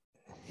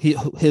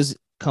his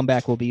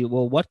comeback will be,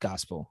 well, what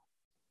gospel?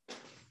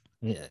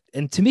 Yeah.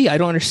 And to me, I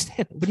don't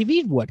understand. What do you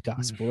mean, what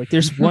gospel? Like,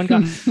 there's one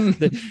gospel.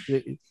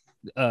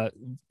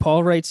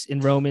 Paul writes in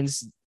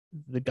Romans,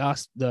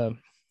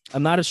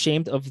 I'm not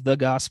ashamed of the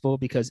gospel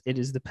because it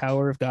is the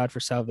power of God for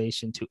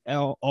salvation to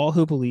all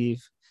who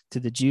believe, to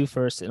the Jew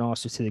first and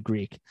also to the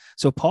Greek.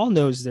 So Paul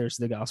knows there's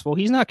the gospel.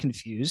 He's not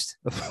confused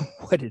of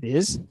what it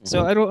is.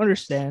 So I don't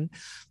understand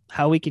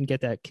how we can get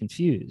that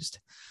confused.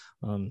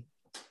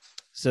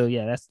 So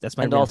yeah, that's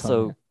my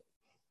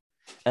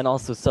and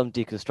also some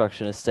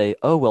deconstructionists say,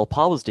 oh, well,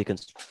 Paul was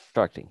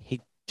deconstructing.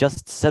 He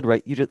just said,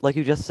 right, like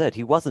you just said,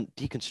 he wasn't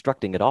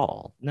deconstructing at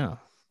all. No,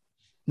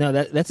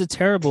 that's a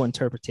terrible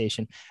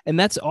interpretation. And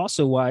that's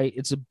also why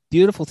it's a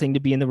beautiful thing to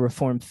be in the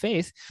Reformed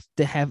faith,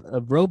 to have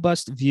a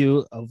robust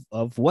view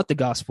of what the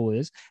gospel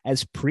is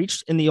as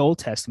preached in the Old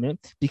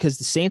Testament, because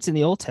the saints in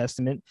the Old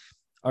Testament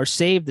are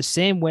saved the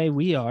same way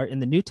we are in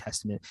the New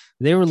Testament.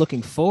 They were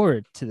looking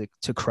forward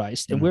to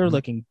Christ, and we're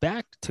looking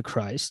back to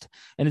Christ,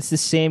 and it's the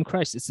same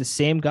Christ. It's the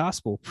same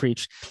gospel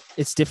preached.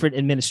 It's different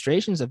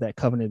administrations of that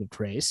covenant of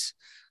grace,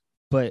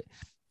 but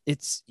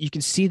you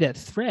can see that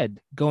thread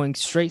going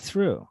straight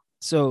through.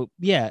 So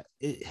yeah,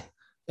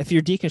 if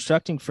you're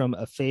deconstructing from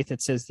a faith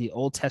that says the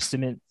Old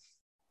Testament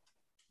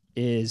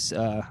is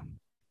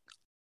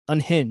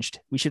unhinged,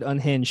 we should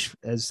unhinge,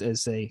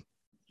 as a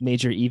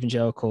major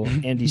evangelical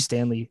Andy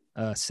Stanley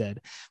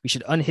said. We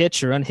should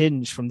unhitch or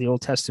unhinge from the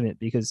Old Testament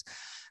because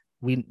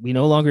we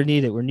no longer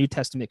need it. We're New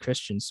Testament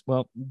Christians.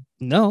 Well,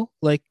 no,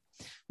 like,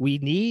 we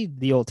need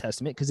the Old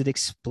Testament because it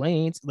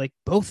explains, like,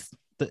 both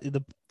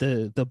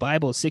the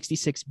Bible,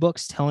 66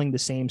 books telling the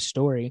same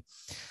story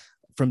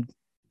from,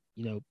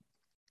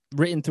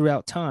 written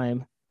throughout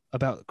time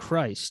about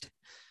Christ,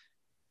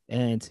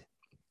 and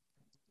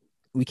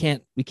we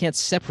can't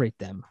separate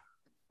them.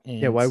 And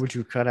yeah, why would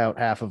you cut out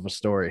half of a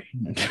story?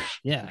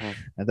 Yeah,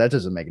 that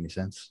doesn't make any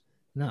sense.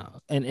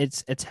 No, and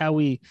it's how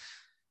we.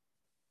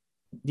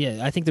 Yeah,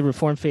 I think the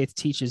Reformed faith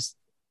teaches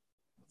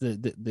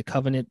the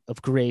covenant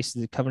of grace,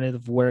 the covenant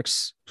of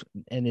works,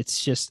 and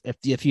it's just,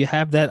 if you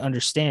have that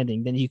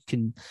understanding, then you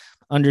can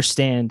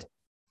understand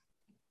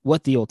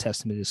what the Old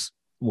Testament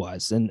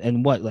was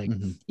and what, like,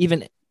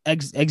 even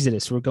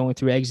Exodus. We're going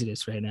through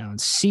Exodus right now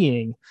and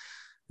seeing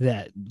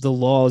that the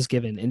law is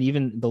given, and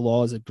even the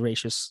law is a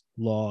gracious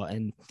law,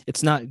 and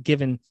it's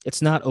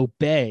not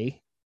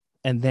obey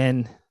and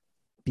then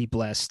be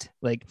blessed.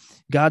 Like,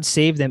 God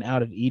saved them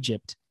out of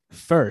Egypt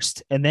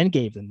first and then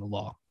gave them the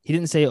law. He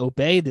didn't say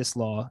obey this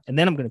law and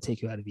then I'm going to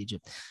take you out of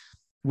Egypt.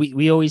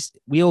 We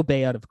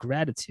obey out of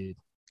gratitude,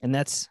 and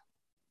that's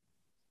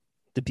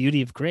the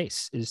beauty of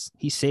grace, is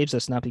he saves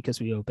us not because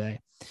we obey.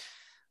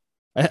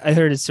 I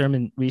heard a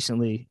sermon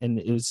recently, and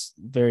it was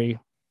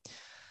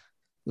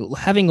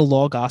having a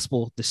law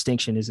gospel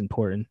distinction is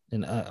important.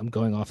 And I'm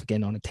going off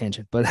again on a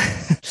tangent, but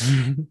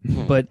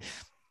but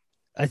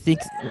I think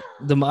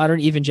the modern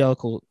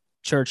evangelical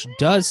church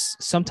does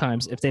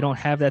sometimes, if they don't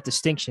have that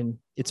distinction,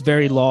 it's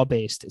very law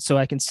based. So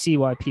I can see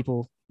why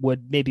people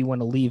would maybe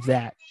want to leave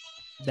that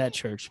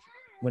church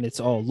when it's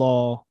all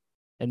law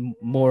and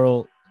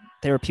moral,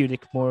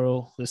 therapeutic,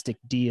 moralistic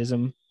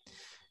deism.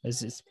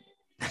 As it's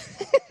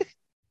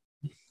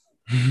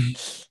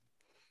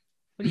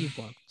what do you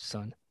want,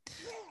 son?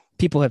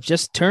 People have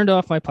just turned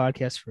off my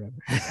podcast forever.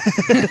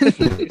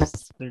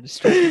 They're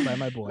distracted by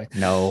my boy.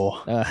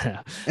 No.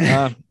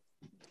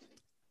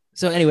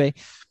 So anyway,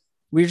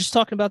 we were just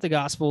talking about the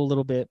gospel a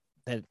little bit,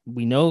 that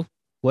we know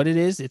what it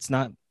is. It's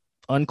not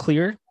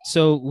unclear.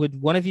 So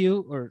would one of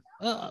you, or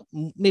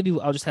maybe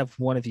I'll just have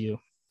one of you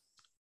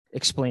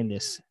explain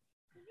this.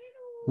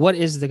 What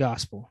is the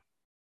gospel?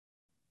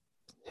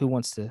 Who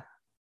wants to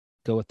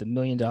go with the $1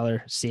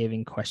 million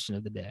saving question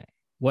of the day?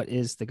 What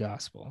is the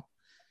gospel?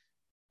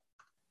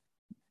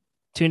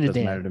 Tuna,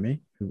 doesn't Dan. matter to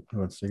me. Who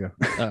wants to go?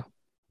 Oh.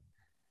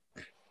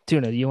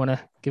 Tuna, do you want to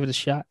give it a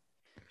shot?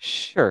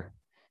 Sure.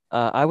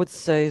 I would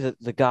say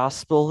that the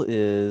gospel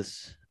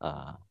is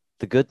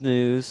the good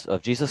news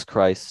of Jesus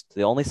Christ,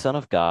 the only Son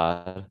of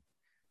God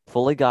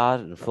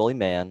and fully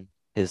man,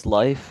 his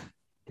life,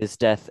 his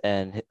death,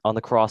 and on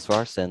the cross for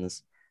our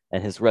sins,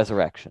 and his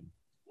resurrection.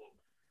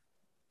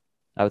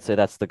 I would say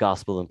that's the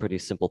gospel in pretty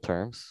simple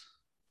terms.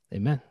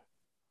 Amen.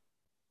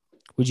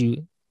 Would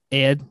you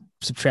add,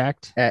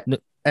 subtract?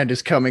 And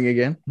is coming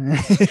again.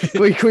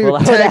 Well, I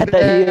would add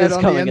that he is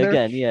coming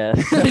again, yeah.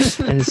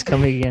 And it's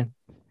coming again.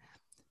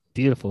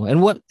 Beautiful.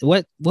 And what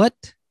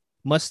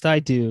must I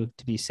do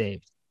to be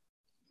saved?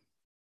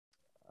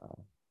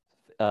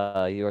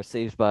 You are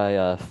saved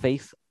by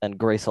faith and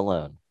grace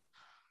alone.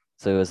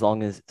 So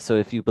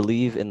if you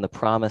believe in the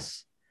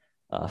promise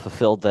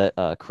fulfilled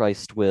that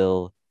Christ's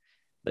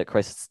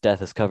death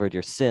has covered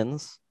your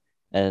sins,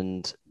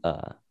 and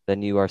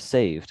then you are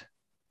saved.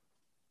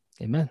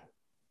 Amen.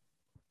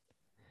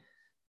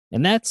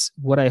 And that's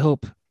what I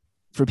hope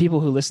for people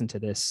who listen to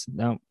this.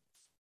 Now,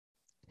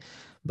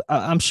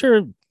 I'm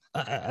sure,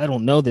 I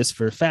don't know this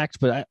for a fact,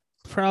 but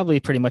probably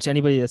pretty much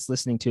anybody that's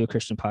listening to a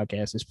Christian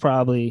podcast is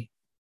probably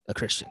a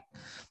Christian.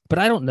 But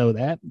I don't know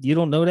that. You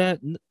don't know that.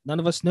 None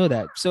of us know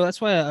that. So that's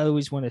why I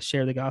always want to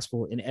share the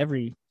gospel in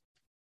every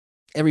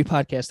every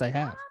podcast I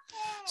have.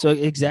 So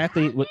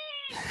exactly what.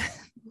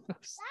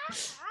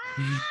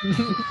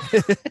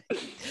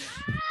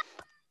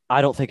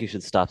 I don't think you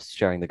should stop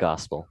sharing the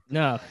gospel.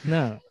 No,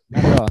 not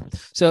at all.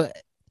 So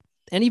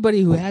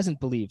anybody who hasn't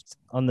believed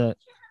on the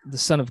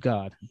Son of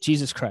God,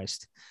 Jesus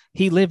Christ,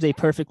 he lived a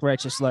perfect,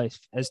 righteous life,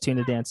 as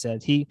Tuna Dan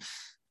said. He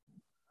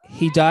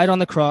died on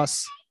the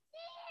cross,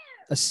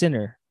 a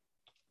sinner,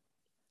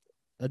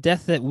 a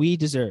death that we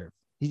deserve.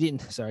 He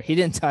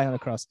didn't die on the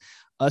cross,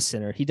 a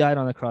sinner. He died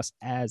on the cross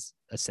as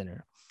a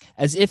sinner,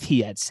 as if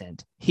he had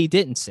sinned. He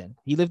didn't sin.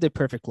 He lived a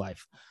perfect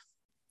life.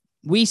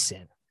 We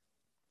sin.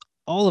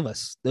 All of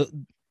us,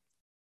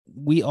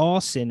 we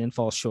all sin and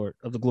fall short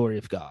of the glory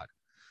of God.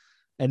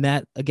 And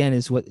that, again,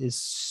 is what is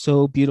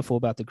so beautiful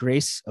about the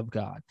grace of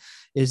God,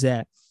 is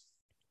that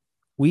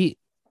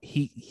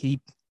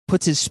he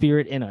puts his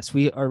spirit in us.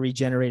 We are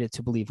regenerated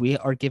to believe. We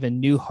are given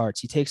new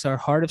hearts. He takes our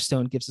heart of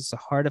stone, gives us a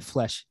heart of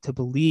flesh to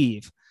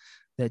believe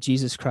that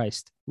Jesus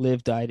Christ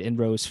lived, died, and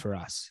rose for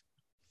us.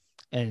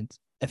 And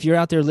if you're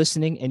out there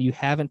listening and you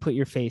haven't put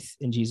your faith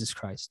in Jesus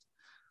Christ,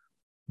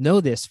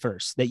 know this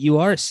first, that you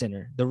are a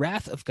sinner. The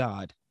wrath of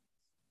God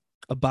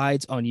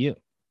abides on you,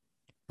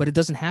 but it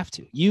doesn't have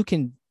to. You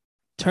can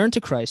turn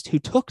to Christ, who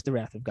took the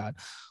wrath of God.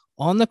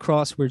 On the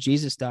cross where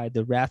Jesus died,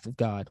 the wrath of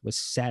God was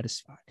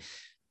satisfied.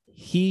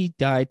 He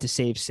died to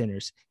save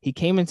sinners. He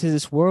came into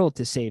this world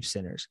to save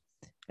sinners.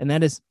 And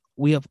that is,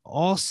 we have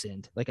all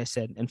sinned, like I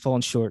said, and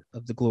fallen short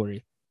of the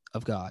glory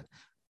of God.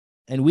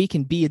 And we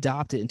can be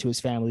adopted into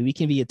his family. We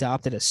can be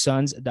adopted as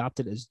sons,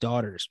 adopted as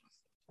daughters.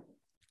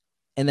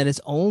 And that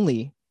is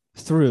only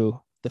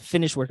through the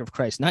finished work of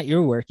Christ, not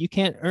your work. You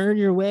can't earn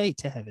your way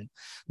to heaven.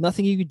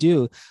 Nothing you could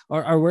do.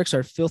 Our works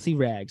are filthy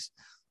rags.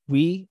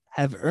 We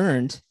have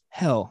earned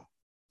hell,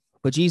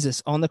 but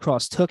Jesus on the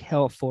cross took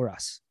hell for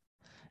us.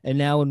 And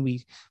now when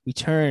we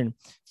turn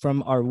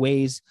from our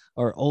ways,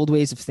 our old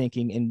ways of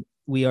thinking, and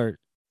we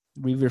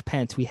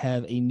repent, we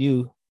have a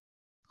new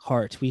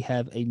heart. We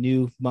have a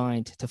new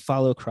mind to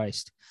follow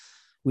Christ.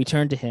 We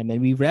turn to him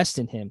and we rest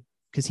in him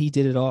because he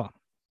did it all.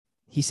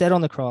 He said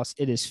on the cross,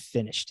 "It is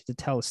finished," to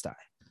Telestai.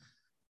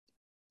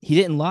 He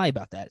didn't lie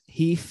about that.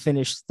 He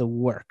finished the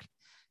work.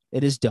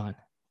 It is done.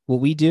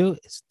 What we do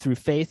is through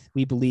faith,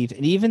 we believe.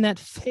 And even that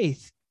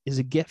faith is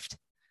a gift.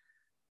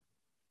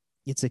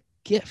 It's a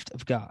gift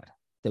of God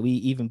that we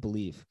even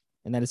believe.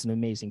 And that is an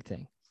amazing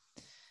thing.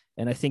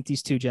 And I think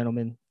these two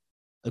gentlemen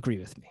agree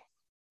with me.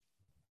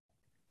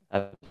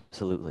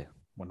 Absolutely.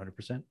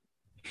 100%.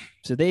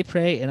 So they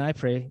pray, and I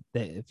pray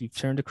that if you've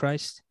turned to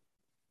Christ,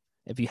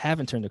 if you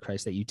haven't turned to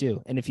Christ, that you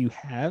do. And if you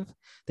have,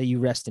 that you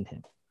rest in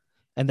him.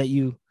 And that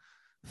you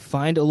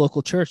find a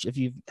local church. If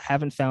you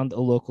haven't found a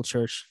local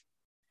church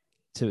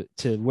to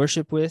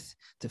worship with,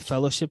 to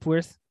fellowship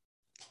with,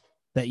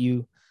 that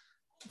you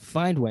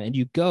find one and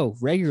you go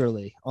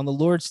regularly on the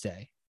Lord's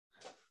Day.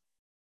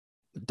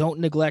 Don't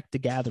neglect the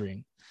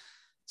gathering.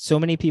 So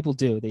many people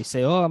do. They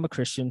say, "Oh, I'm a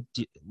Christian."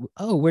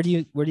 Where do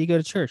you go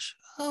to church?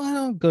 "Oh, I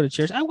don't go to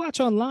church. I watch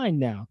online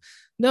now."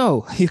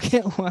 No, you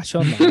can't watch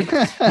online.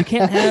 You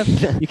can't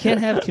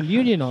have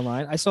communion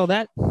online. I saw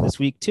that this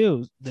week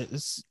too.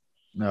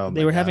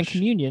 They were having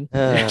communion,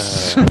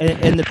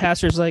 and the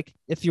pastor's like,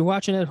 "If you're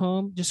watching at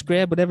home, just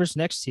grab whatever's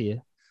next to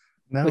you."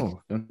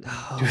 No,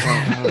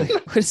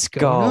 What is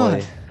going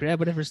on? Grab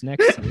whatever's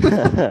next to you.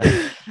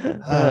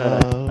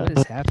 What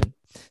has happened?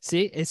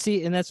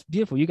 See, and that's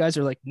beautiful. You guys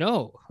are like,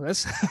 "No,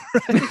 that's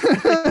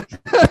right."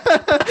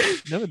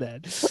 Know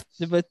that,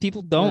 but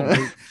people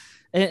don't.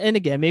 And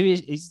again, maybe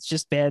it's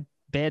just bad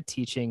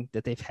teaching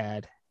that they've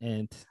had,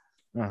 and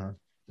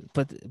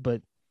but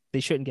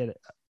they shouldn't get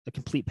a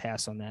complete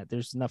pass on that.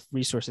 There's enough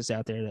resources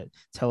out there that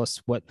tell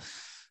us what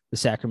the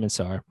sacraments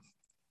are.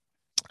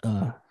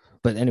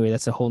 But anyway,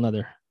 that's a whole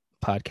nother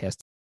podcast.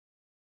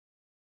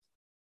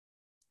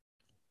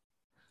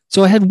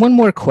 So I had one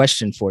more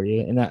question for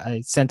you, and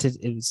I sent it.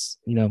 It was,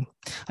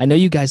 I know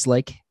you guys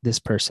like this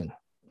person,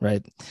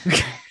 right?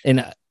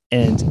 and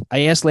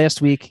I asked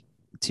last week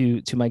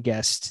to my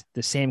guest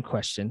the same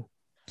question.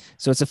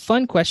 So it's a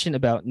fun question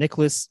about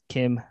Nicholas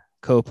Kim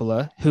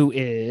Coppola, who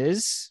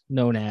is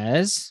known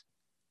as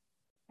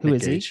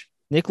Nick Cage.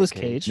 Nicholas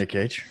Cage. Nick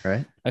Cage,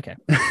 right? Okay.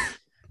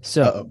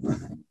 So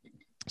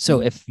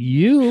if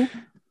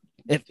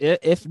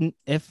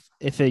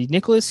a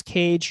Nicolas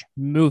Cage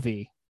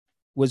movie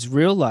was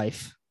real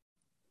life,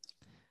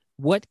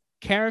 what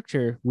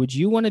character would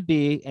you want to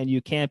be? And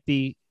you can't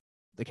be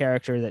the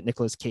character that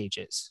Nicolas Cage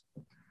is.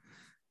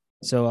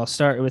 So I'll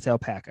start with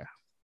Alpaca.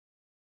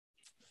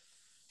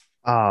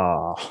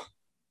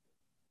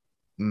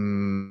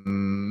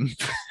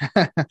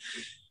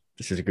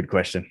 This is a good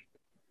question.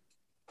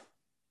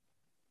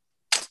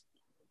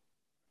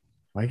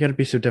 Why you gotta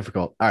be so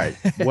difficult? All right.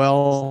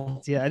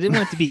 Well, yeah, I didn't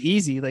want it to be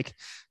easy. Like,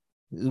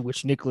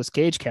 which Nicolas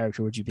Cage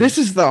character would you be? This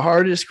is the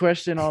hardest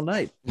question all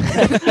night.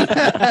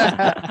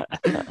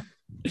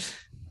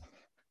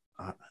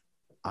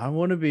 I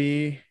want to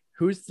be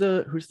who's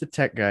the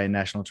tech guy in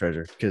National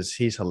Treasure, because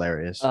he's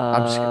hilarious.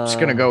 I'm just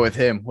gonna go with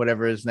him,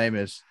 whatever his name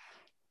is.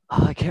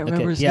 I can't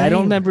remember his name. Yeah, I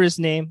don't remember his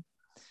name.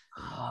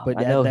 But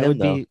I know that him,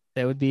 would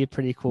though. be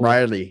pretty cool.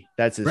 Riley.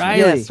 That's his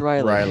Riley. name. Yes,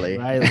 Riley. Riley.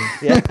 Riley.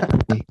 Yeah.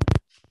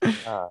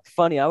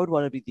 Funny, I would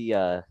want to be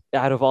the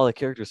out of all the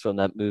characters from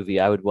that movie,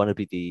 I would want to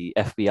be the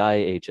FBI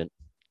agent.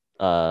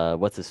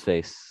 What's his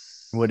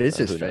face? What is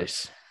his who knows?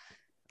 face?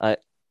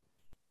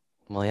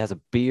 Well, he has a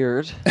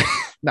beard,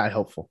 Not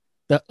helpful.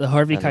 The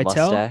Harvey and a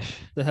Keitel,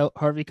 mustache.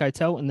 Harvey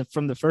Keitel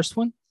from the first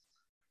one.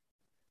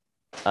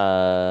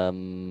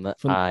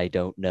 I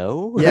don't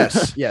know.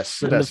 Yes.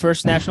 From the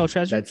first National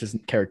Treasure. That's his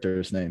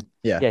character's name.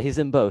 Yeah. Yeah, he's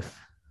in both.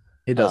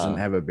 He doesn't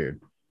have a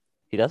beard.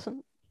 He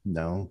doesn't?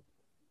 No.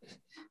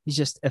 He's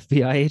just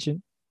FBI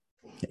agent.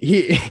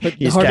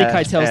 He's Harvey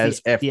cast Keitel's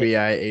as the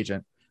FBI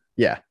agent.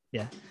 Yeah.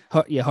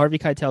 Harvey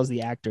Keitel's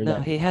the actor. No,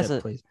 that he has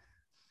that plays.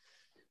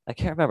 I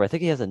can't remember. I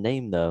think he has a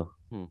name though.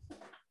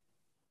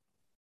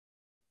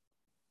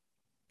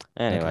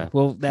 Anyway. Okay.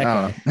 Well, that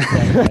I guy.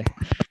 don't know.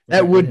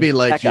 That would be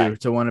like That guy. you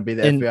to want to be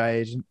the And- FBI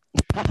agent.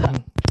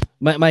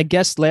 My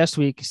guest last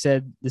week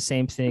said the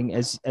same thing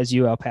as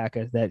you,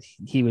 Alpaca, that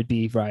he would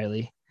be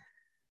Riley.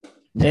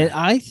 And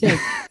I think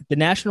the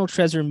National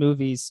Treasure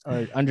movies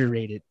are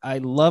underrated. I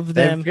love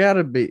them. They've got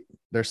to be.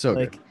 They're so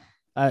Like,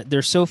 good.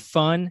 they're so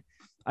fun.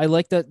 I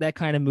like that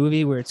kind of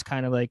movie where it's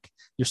kind of like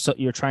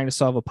you're trying to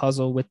solve a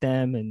puzzle with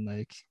them, and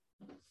like,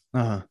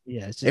 Uh-huh.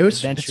 yeah, it's It's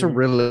adventure. a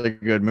really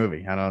good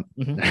movie. I don't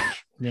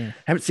Yeah.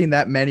 haven't seen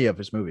that many of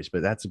his movies,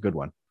 but that's a good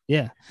one.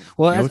 Yeah.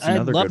 Well, You know what's I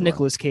another love good one?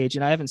 Nicolas Cage,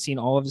 and I haven't seen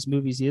all of his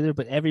movies either,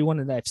 but every one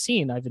that I've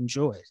seen, I've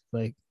enjoyed.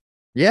 Like,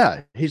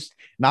 Yeah, he's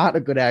not a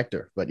good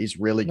actor, but he's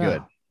really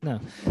good. No.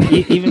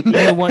 Even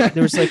the one,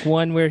 there was like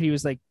one where he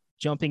was like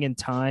jumping in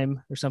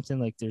time or something.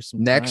 Like, there's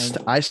some Next,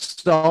 time. I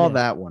saw Yeah.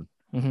 that one.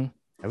 Mhm.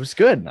 It was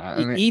good.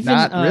 I mean, Even,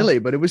 not really,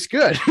 but it was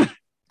good.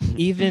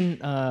 Even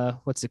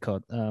what's it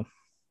called?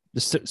 The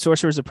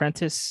Sorcerer's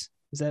Apprentice.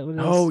 Is that what it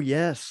is? Oh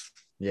yes,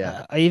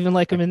 yeah, I even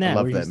like him in I that.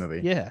 love where that he's-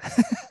 movie. Yeah.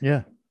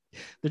 yeah.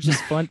 They're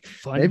just fun.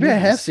 Maybe I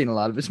have movies. seen a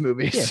lot of his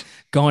movies. Yeah.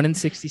 Gone in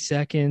 60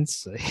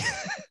 Seconds.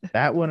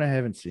 That one I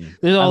haven't seen.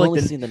 There's all I've like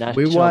only the seen the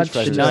National we watched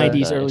Treasures the and,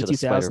 90s, early Into the 2000s.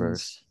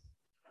 Spider-Verse.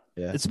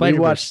 Yeah, The we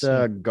Spider-Verse, watched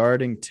yeah.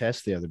 Guarding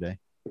Test the other day.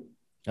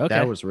 Okay.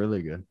 That was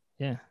really good.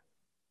 Yeah.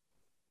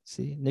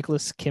 See,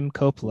 Nicholas Kim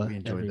Coppola. We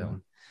enjoyed that everyone.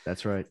 one.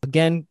 That's right.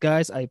 Again,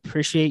 guys, I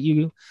appreciate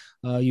you.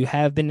 You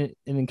have been an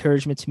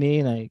encouragement to me,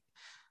 and I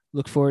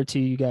look forward to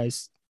you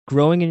guys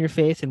growing in your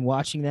faith and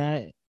watching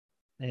that.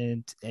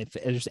 And if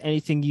there's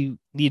anything you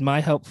need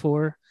my help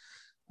for,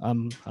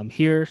 I'm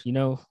here. You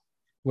know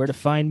where to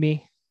find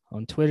me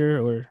on Twitter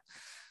or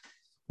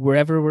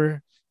wherever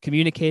we're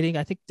communicating.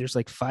 I think there's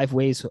like 5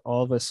 ways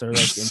all of us are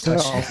like in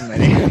touch. So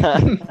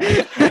many.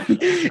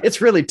 It's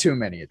really too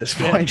many at this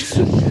point.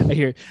 I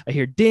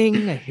hear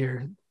ding. I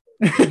hear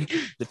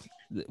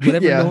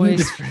whatever Yeah.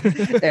 noise.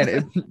 And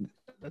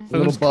a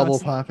little Phone's bubble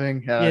constant.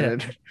 popping. Yeah.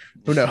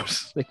 Who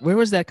knows? Like, where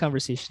was that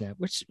conversation at?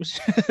 Which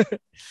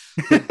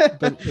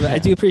but I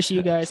do appreciate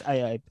you guys.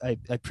 I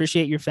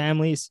appreciate your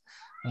families.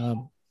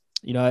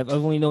 You know, I've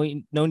only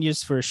known you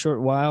for a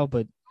short while,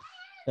 but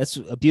that's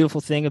a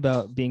beautiful thing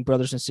about being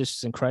brothers and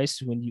sisters in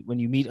Christ. When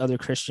you meet other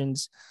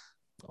Christians,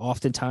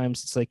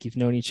 oftentimes it's like you've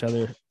known each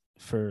other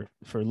for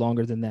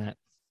longer than that.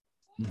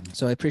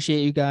 So I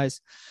appreciate you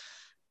guys,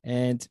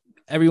 and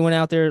everyone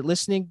out there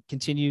listening.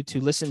 Continue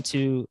to listen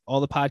to all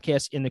the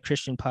podcasts in the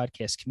Christian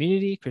Podcast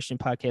Community,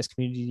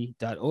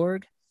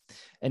 christianpodcastcommunity.org.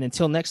 And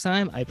until next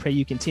time, I pray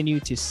you continue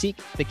to seek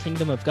the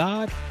kingdom of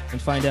God and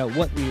find out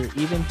what we are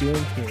even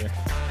doing here.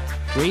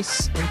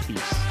 Grace and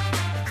peace.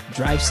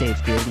 Drive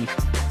safe, Beardy.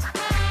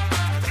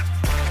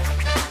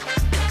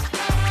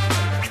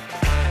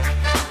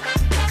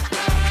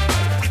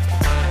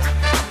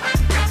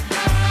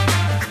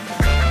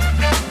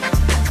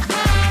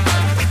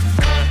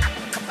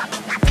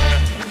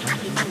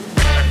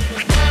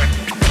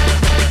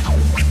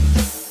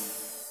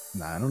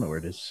 Nah, I don't know where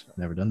it is.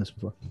 Never done this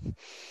before.